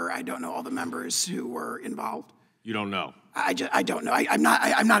sure. I don't know all the members who were involved. You don't know? I don't know. I'm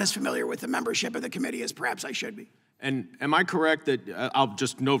not as familiar with the membership of the committee as perhaps I should be. And am I correct that, I'll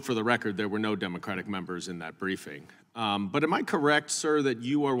just note for the record, there were no Democratic members in that briefing. But am I correct, sir, that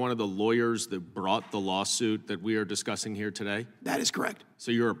you are one of the lawyers that brought the lawsuit that we are discussing here today? That is correct.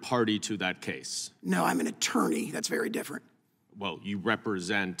 So you're a party to that case? No, I'm an attorney. That's very different. Well, you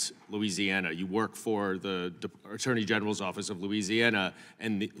represent Louisiana. You work for the Attorney General's Office of Louisiana,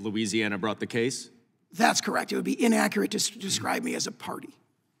 and Louisiana brought the case? That's correct. It would be inaccurate to describe me as a party.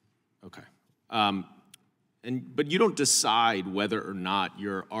 Okay. But you don't decide whether or not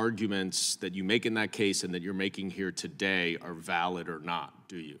your arguments that you make in that case and that you're making here today are valid or not,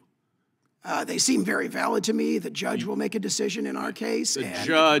 do you? They seem very valid to me. The judge will make a decision in our case. The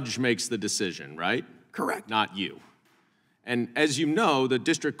judge makes the decision, right? Correct. Not you. And as you know, the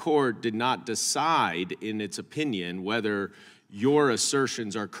district court did not decide in its opinion whether your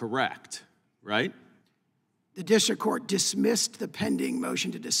assertions are correct, right? The district court dismissed the pending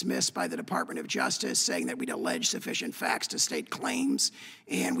motion to dismiss by the Department of Justice, saying that we'd alleged sufficient facts to state claims,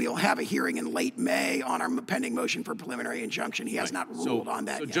 and we'll have a hearing in late May on our pending motion for preliminary injunction. He has not ruled on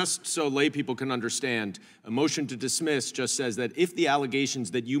that yet. Just so lay people can understand, a motion to dismiss just says that if the allegations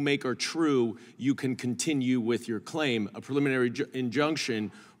that you make are true, you can continue with your claim. A preliminary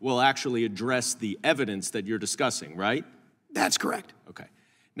injunction will actually address the evidence that you're discussing, right? That's correct. Okay.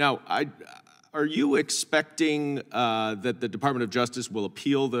 Now, are you expecting that the Department of Justice will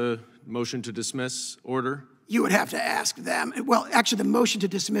appeal the motion to dismiss order? You would have to ask them. Well, actually, the motion to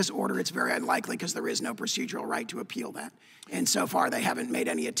dismiss order, it's very unlikely because there is no procedural right to appeal that. And so far, they haven't made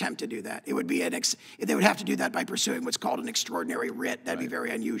any attempt to do that. It would be they would have to do that by pursuing what's called an extraordinary writ. That'd be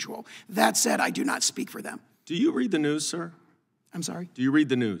very unusual. That said, I do not speak for them. Do you read the news, sir? I'm sorry? Do you read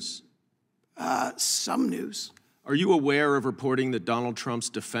the news? Some news. Are you aware of reporting that Donald Trump's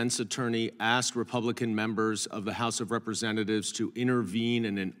defense attorney asked Republican members of the House of Representatives to intervene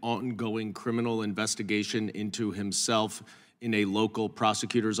in an ongoing criminal investigation into himself in a local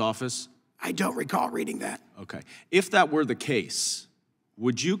prosecutor's office? I don't recall reading that. Okay. If that were the case,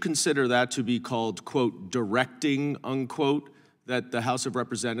 would you consider that to be called, quote, directing, unquote, that the House of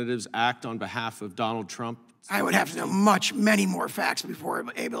Representatives act on behalf of Donald Trump? I would have to know many more facts before I'm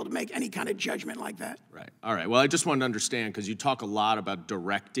able to make any kind of judgment like that. Right. All right. Well, I just wanted to understand, because you talk a lot about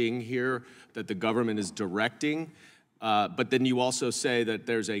directing here, that the government is directing, but then you also say that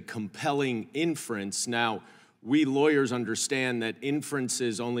there's a compelling inference. Now, we lawyers understand that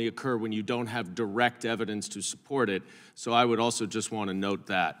inferences only occur when you don't have direct evidence to support it, so I would also just want to note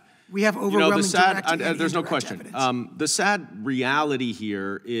that. We have overwhelming direct and there's no indirect question. evidence. The sad reality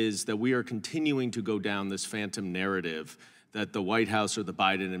here is that we are continuing to go down this phantom narrative that the White House or the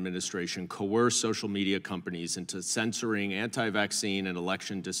Biden administration coerce social media companies into censoring anti-vaccine and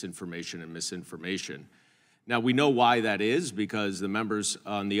election disinformation and misinformation. Now, we know why that is, because the members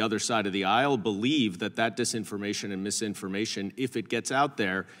on the other side of the aisle believe that that disinformation and misinformation, if it gets out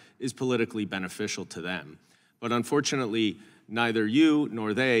there, is politically beneficial to them. But unfortunately, neither you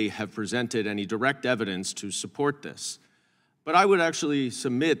nor they have presented any direct evidence to support this. But I would actually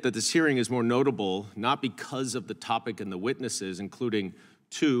submit that this hearing is more notable, not because of the topic and the witnesses, including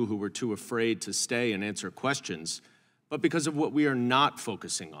two who were too afraid to stay and answer questions, but because of what we are not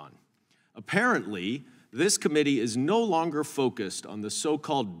focusing on. Apparently, this committee is no longer focused on the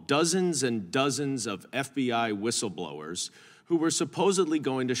so-called dozens and dozens of FBI whistleblowers who were supposedly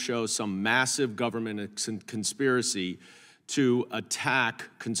going to show some massive government conspiracy to attack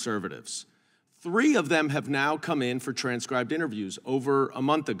conservatives. 3 of them have now come in for transcribed interviews over a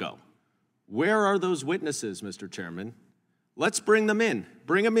month ago. Where are those witnesses, Mr. Chairman? Let's bring them in.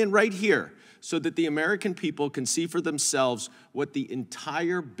 Bring them in right here so that the American people can see for themselves what the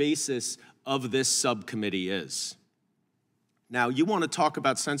entire basis of this subcommittee is. Now, you want to talk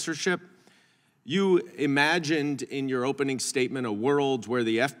about censorship? You imagined in your opening statement a world where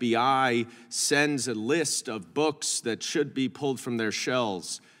the FBI sends a list of books that should be pulled from their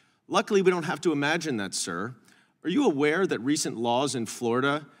shelves. Luckily, we don't have to imagine that, sir. Are you aware that recent laws in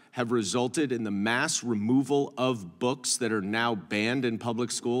Florida have resulted in the mass removal of books that are now banned in public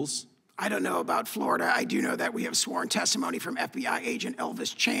schools? I don't know about Florida. I do know that we have sworn testimony from FBI agent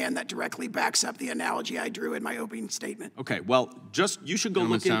Elvis Chan that directly backs up the analogy I drew in my opening statement. Okay, well, you should go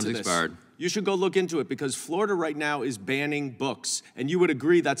look into this. Expired. You should go look into it because Florida right now is banning books, and you would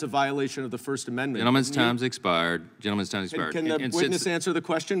agree that's a violation of the First Amendment. Gentleman's time's expired. Gentleman's time's expired. Can the witness answer the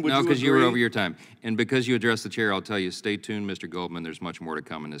question? No, because you were over your time. And because you addressed the chair, I'll tell you, stay tuned, Mr. Goldman. There's much more to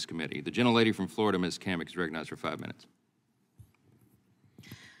come in this committee. The gentlelady from Florida, Ms. Kammick, is recognized for 5 minutes.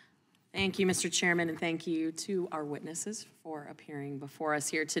 Thank you, Mr. Chairman, and thank you to our witnesses for appearing before us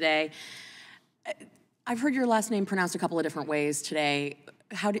here today. I've heard your last name pronounced a couple of different ways today.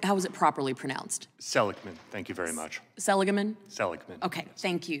 How is it properly pronounced? Seligman, thank you very much. Seligman? Seligman. Okay,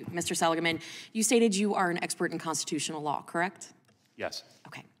 thank you, Mr. Seligman. You stated you are an expert in constitutional law, correct? Yes.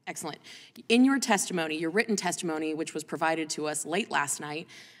 Okay, excellent. In your testimony, your written testimony, which was provided to us late last night,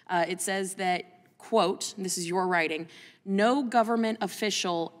 it says that, quote, and this is your writing, no government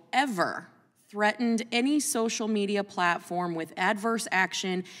official ever threatened any social media platform with adverse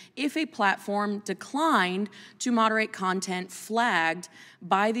action if a platform declined to moderate content flagged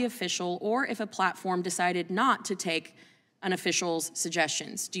by the official or if a platform decided not to take an official's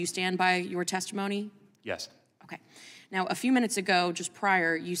suggestions. Do you stand by your testimony? Yes. Okay. Now, a few minutes ago, just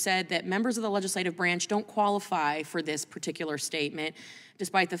prior, you said that members of the legislative branch don't qualify for this particular statement,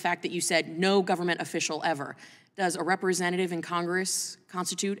 despite the fact that you said no government official ever. Does a representative in Congress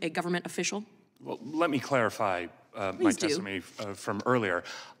constitute a government official? Well, let me clarify my testimony from earlier.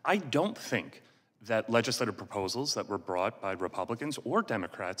 I don't think that legislative proposals that were brought by Republicans or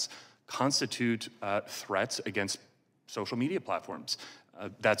Democrats constitute threats against social media platforms.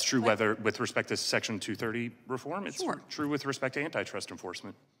 That's true whether with respect to Section 230 reform. It's true with respect to antitrust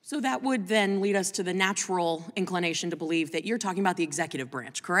enforcement. So that would then lead us to the natural inclination to believe that you're talking about the executive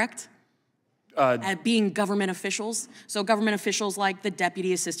branch, correct? Being government officials. So government officials like the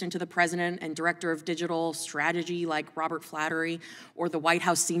Deputy Assistant to the President and Director of Digital Strategy like Robert Flattery, or the White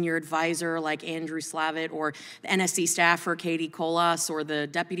House Senior Advisor like Andrew Slavitt, or the NSC staffer Katie Colas, or the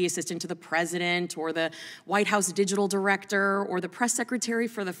Deputy Assistant to the President, or the White House Digital Director, or the Press Secretary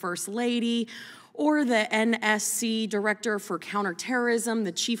for the First Lady, or the NSC Director for Counterterrorism,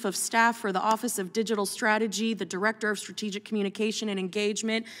 the Chief of Staff for the Office of Digital Strategy, the Director of Strategic Communication and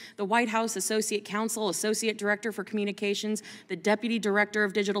Engagement, the White House Associate Counsel, Associate Director for Communications, the Deputy Director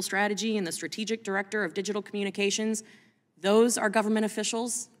of Digital Strategy, and the Strategic Director of Digital Communications. Those are government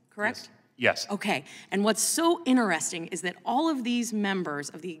officials, correct? Yes. Okay, and what's so interesting is that all of these members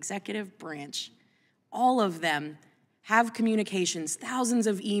of the executive branch, all of them have communications, thousands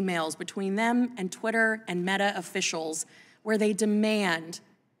of emails between them and Twitter and Meta officials where they demand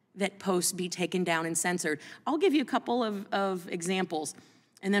that posts be taken down and censored. I'll give you a couple of examples,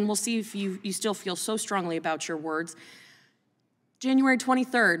 and then we'll see if you still feel so strongly about your words. January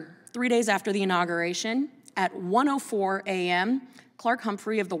 23rd, 3 days after the inauguration, at 1:04 a.m., Clark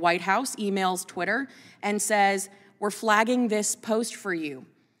Humphrey of the White House emails Twitter and says, "We're flagging this post for you.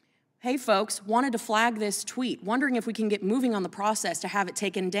 Hey folks, wanted to flag this tweet, wondering if we can get moving on the process to have it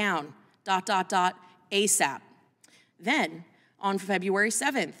taken down, ... ASAP. Then, on February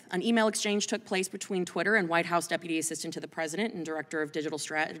 7th, an email exchange took place between Twitter and White House Deputy Assistant to the President and Director of Digital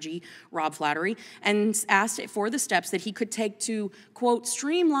Strategy, Rob Flattery, and asked for the steps that he could take to, quote,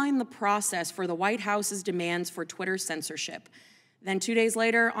 streamline the process for the White House's demands for Twitter censorship. Then 2 days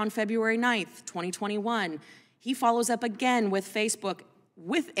later, on February 9th, 2021, he follows up again with Facebook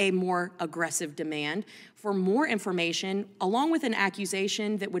with a more aggressive demand for more information, along with an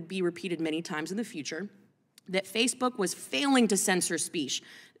accusation that would be repeated many times in the future, that Facebook was failing to censor speech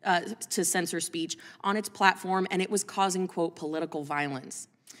on its platform, and it was causing, quote, political violence.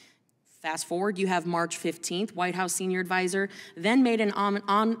 Fast forward, you have March 15th, White House Senior Advisor then made an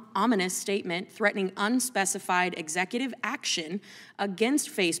ominous statement threatening unspecified executive action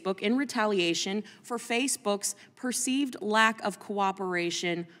against Facebook in retaliation for Facebook's perceived lack of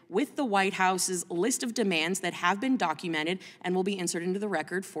cooperation with the White House's list of demands that have been documented and will be inserted into the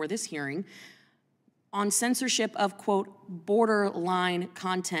record for this hearing on censorship of, quote, borderline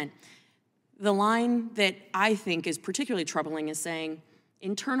content. The line that I think is particularly troubling is saying,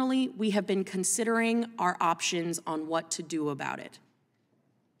 internally, we have been considering our options on what to do about it.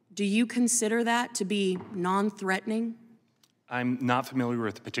 Do you consider that to be non-threatening? I'm not familiar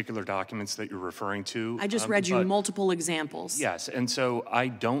with the particular documents that you're referring to. I just read you multiple examples. Yes, and so I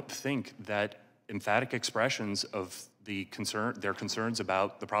don't think that emphatic expressions of their concerns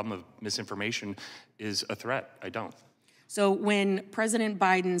about the problem of misinformation is a threat. I don't. So when President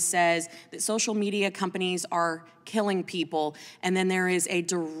Biden says that social media companies are killing people, and then there is a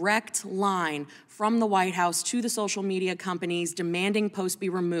direct line from the White House to the social media companies demanding posts be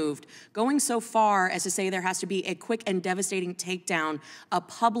removed, going so far as to say there has to be a quick and devastating takedown, a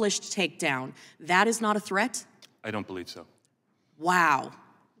published takedown, that is not a threat? I don't believe so. Wow.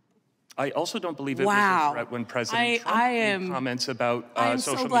 I also don't believe it was a threat when President Trump made comments about social media. I'm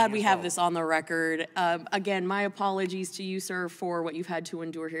so glad we have this on the record. Again, my apologies to you, sir, for what you've had to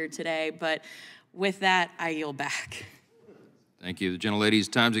endure here today, but with that, I yield back. Thank you. The gentlelady's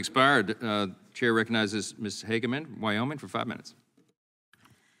time's expired. Chair recognizes Ms. Hageman, Wyoming, for 5 minutes.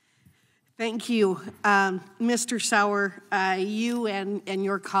 Thank you. Mr. Sauer, you and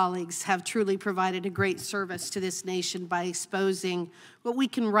your colleagues have truly provided a great service to this nation by exposing what we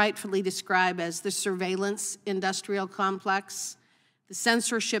can rightfully describe as the surveillance industrial complex, the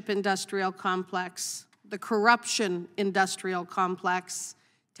censorship industrial complex, the corruption industrial complex.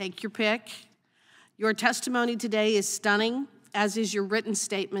 Take your pick. Your testimony today is stunning, as is your written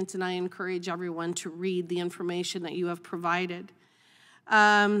statement, and I encourage everyone to read the information that you have provided.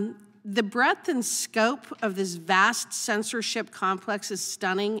 The breadth and scope of this vast censorship complex is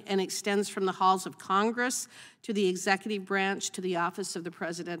stunning and extends from the halls of Congress to the executive branch to the office of the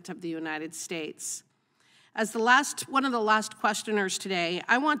President of the United States. As one of the last questioners today,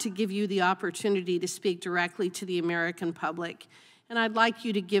 I want to give you the opportunity to speak directly to the American public, and I'd like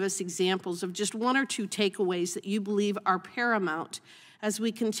you to give us examples of just one or two takeaways that you believe are paramount as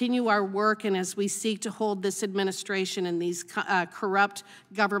we continue our work and as we seek to hold this administration and these corrupt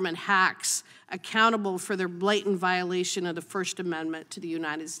government hacks accountable for their blatant violation of the First Amendment to the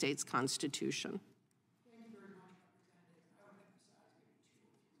United States Constitution.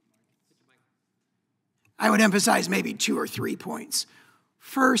 I would emphasize maybe 2 or 3 points.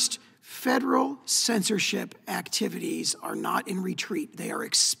 First, federal censorship activities are not in retreat. They are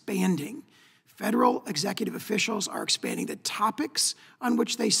expanding. Federal executive officials are expanding the topics on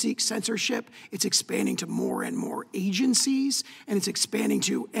which they seek censorship. It's expanding to more and more agencies, and it's expanding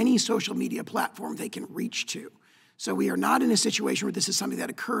to any social media platform they can reach to. So we are not in a situation where this is something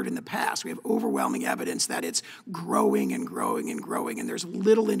that occurred in the past. We have overwhelming evidence that it's growing and growing and growing, and there's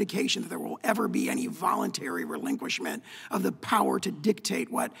little indication that there will ever be any voluntary relinquishment of the power to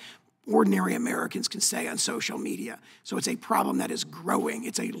dictate what ordinary Americans can say on social media. So it's a problem that is growing.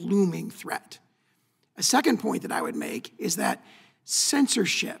 It's a looming threat. A second point that I would make is that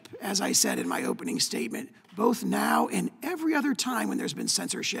censorship, as I said in my opening statement, both now and every other time when there's been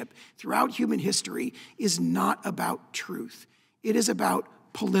censorship throughout human history, is not about truth. It is about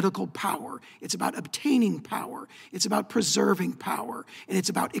political power. It's about obtaining power. It's about preserving power. And it's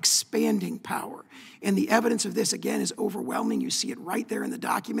about expanding power. And the evidence of this, again, is overwhelming. You see it right there in the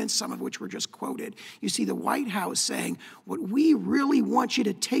documents, some of which were just quoted. You see the White House saying, what we really want you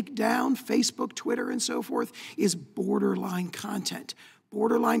to take down, Facebook, Twitter, and so forth, is borderline content.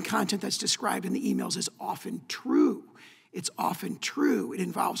 Borderline content that's described in the emails is often true. It's often true. It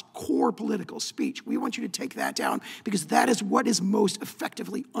involves core political speech. We want you to take that down because that is what is most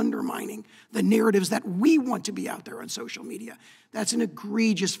effectively undermining the narratives that we want to be out there on social media. That's an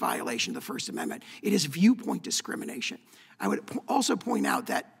egregious violation of the First Amendment. It is viewpoint discrimination. I would also point out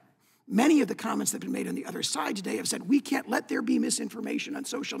that many of the comments that have been made on the other side today have said we can't let there be misinformation on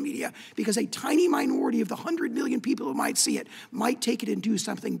social media because a tiny minority of the 100 million people who might see it might take it and do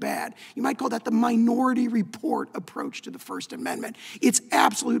something bad. You might call that the minority report approach to the First Amendment. It's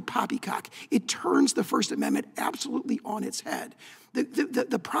absolute poppycock. It turns the First Amendment absolutely on its head.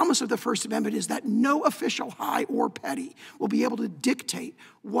 The promise of the First Amendment is that no official, high or petty, will be able to dictate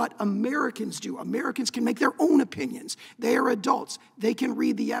what Americans do. Americans can make their own opinions. They are adults. They can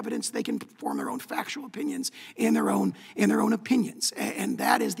read the evidence. They can form their own factual opinions and their own opinions. And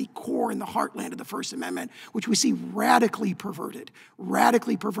that is the core and the heartland of the First Amendment, which we see radically perverted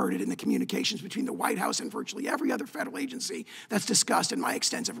in the communications between the White House and virtually every other federal agency that's discussed in my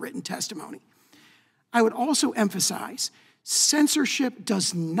extensive written testimony. I would also emphasize censorship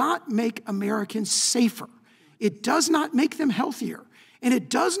does not make Americans safer. It does not make them healthier, and it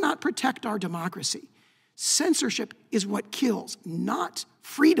does not protect our democracy. Censorship is what kills, not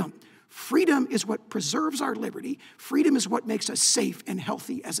freedom. Freedom is what preserves our liberty. Freedom is what makes us safe and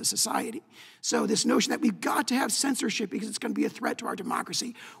healthy as a society. So this notion that we've got to have censorship because it's going to be a threat to our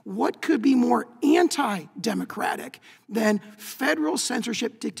democracy, what could be more anti-democratic than federal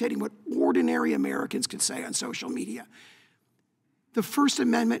censorship dictating what ordinary Americans can say on social media? The First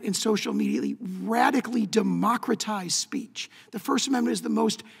Amendment in social media radically democratized speech. The First Amendment is the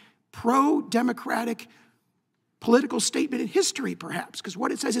most pro-democratic political statement in history, perhaps, because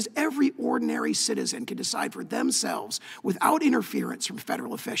what it says is every ordinary citizen can decide for themselves without interference from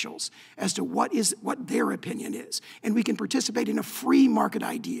federal officials as to what their opinion is. And we can participate in a free market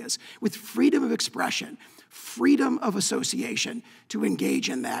ideas with freedom of expression, freedom of association to engage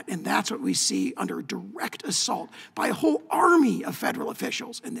in that. And that's what we see under direct assault by a whole army of federal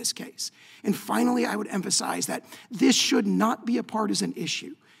officials in this case. And finally, I would emphasize that this should not be a partisan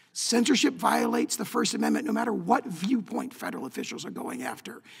issue. Censorship violates the First Amendment no matter what viewpoint federal officials are going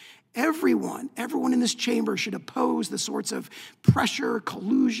after. Everyone in this chamber should oppose the sorts of pressure,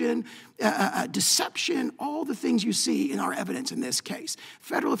 collusion, deception, all the things you see in our evidence in this case.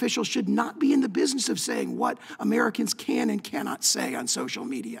 Federal officials should not be in the business of saying what Americans can and cannot say on social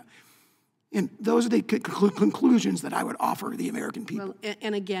media. And those are the conclusions that I would offer the American people. Well,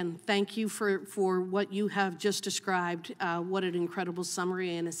 and again, thank you for what you have just described. What an incredible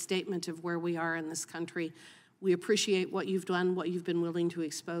summary and a statement of where we are in this country. We appreciate what you've done, what you've been willing to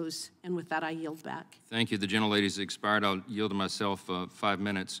expose. And with that, I yield back. Thank you. The gentlelady's expired. I'll yield to myself 5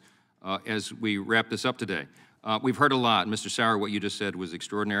 minutes as we wrap this up today. We've heard a lot. Mr. Sauer, what you just said was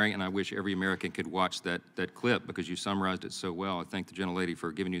extraordinary, and I wish every American could watch that clip because you summarized it so well. I thank the gentlelady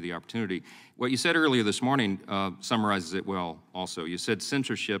for giving you the opportunity. What you said earlier this morning summarizes it well also. You said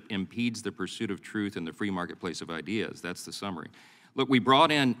censorship impedes the pursuit of truth in the free marketplace of ideas. That's the summary. Look, we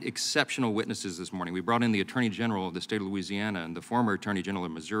brought in exceptional witnesses this morning. We brought in the Attorney General of the state of Louisiana and the former Attorney General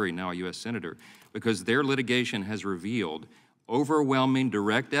of Missouri, now a U.S. Senator, because their litigation has revealed overwhelming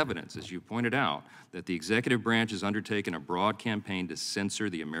direct evidence, as you pointed out, that the executive branch has undertaken a broad campaign to censor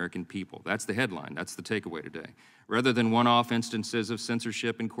the American people. That's the headline. That's the takeaway today. Rather than one-off instances of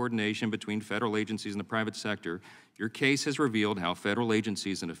censorship and coordination between federal agencies and the private sector, your case has revealed how federal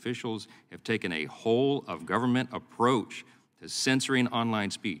agencies and officials have taken a whole-of-government approach to censoring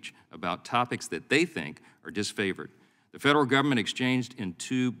online speech about topics that they think are disfavored. The federal government exchanged in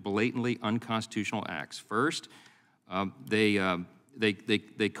two blatantly unconstitutional acts. First, they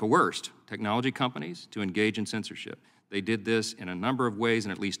coerced technology companies to engage in censorship. They did this in a number of ways,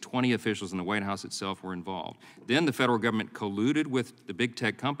 and at least 20 officials in the White House itself were involved. Then the federal government colluded with the big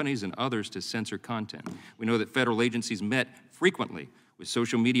tech companies and others to censor content. We know that federal agencies met frequently with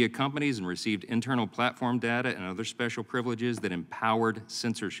social media companies and received internal platform data and other special privileges that empowered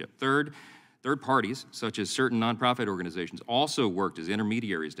censorship. Third parties, such as certain nonprofit organizations, also worked as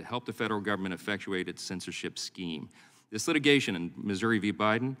intermediaries to help the federal government effectuate its censorship scheme. This litigation in Missouri v.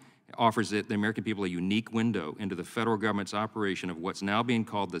 Biden offers the American people a unique window into the federal government's operation of what's now being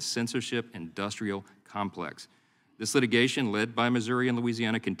called the censorship industrial complex. This litigation, led by Missouri and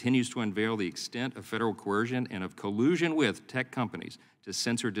Louisiana, continues to unveil the extent of federal coercion and of collusion with tech companies to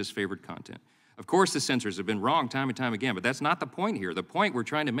censor disfavored content. Of course, the censors have been wrong time and time again, but that's not the point here. The point we're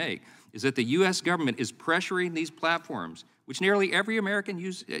trying to make is that the U.S. government is pressuring these platforms, which nearly every American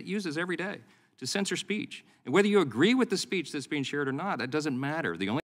uses every day, to censor speech. And whether you agree with the speech that's being shared or not, that doesn't matter. The only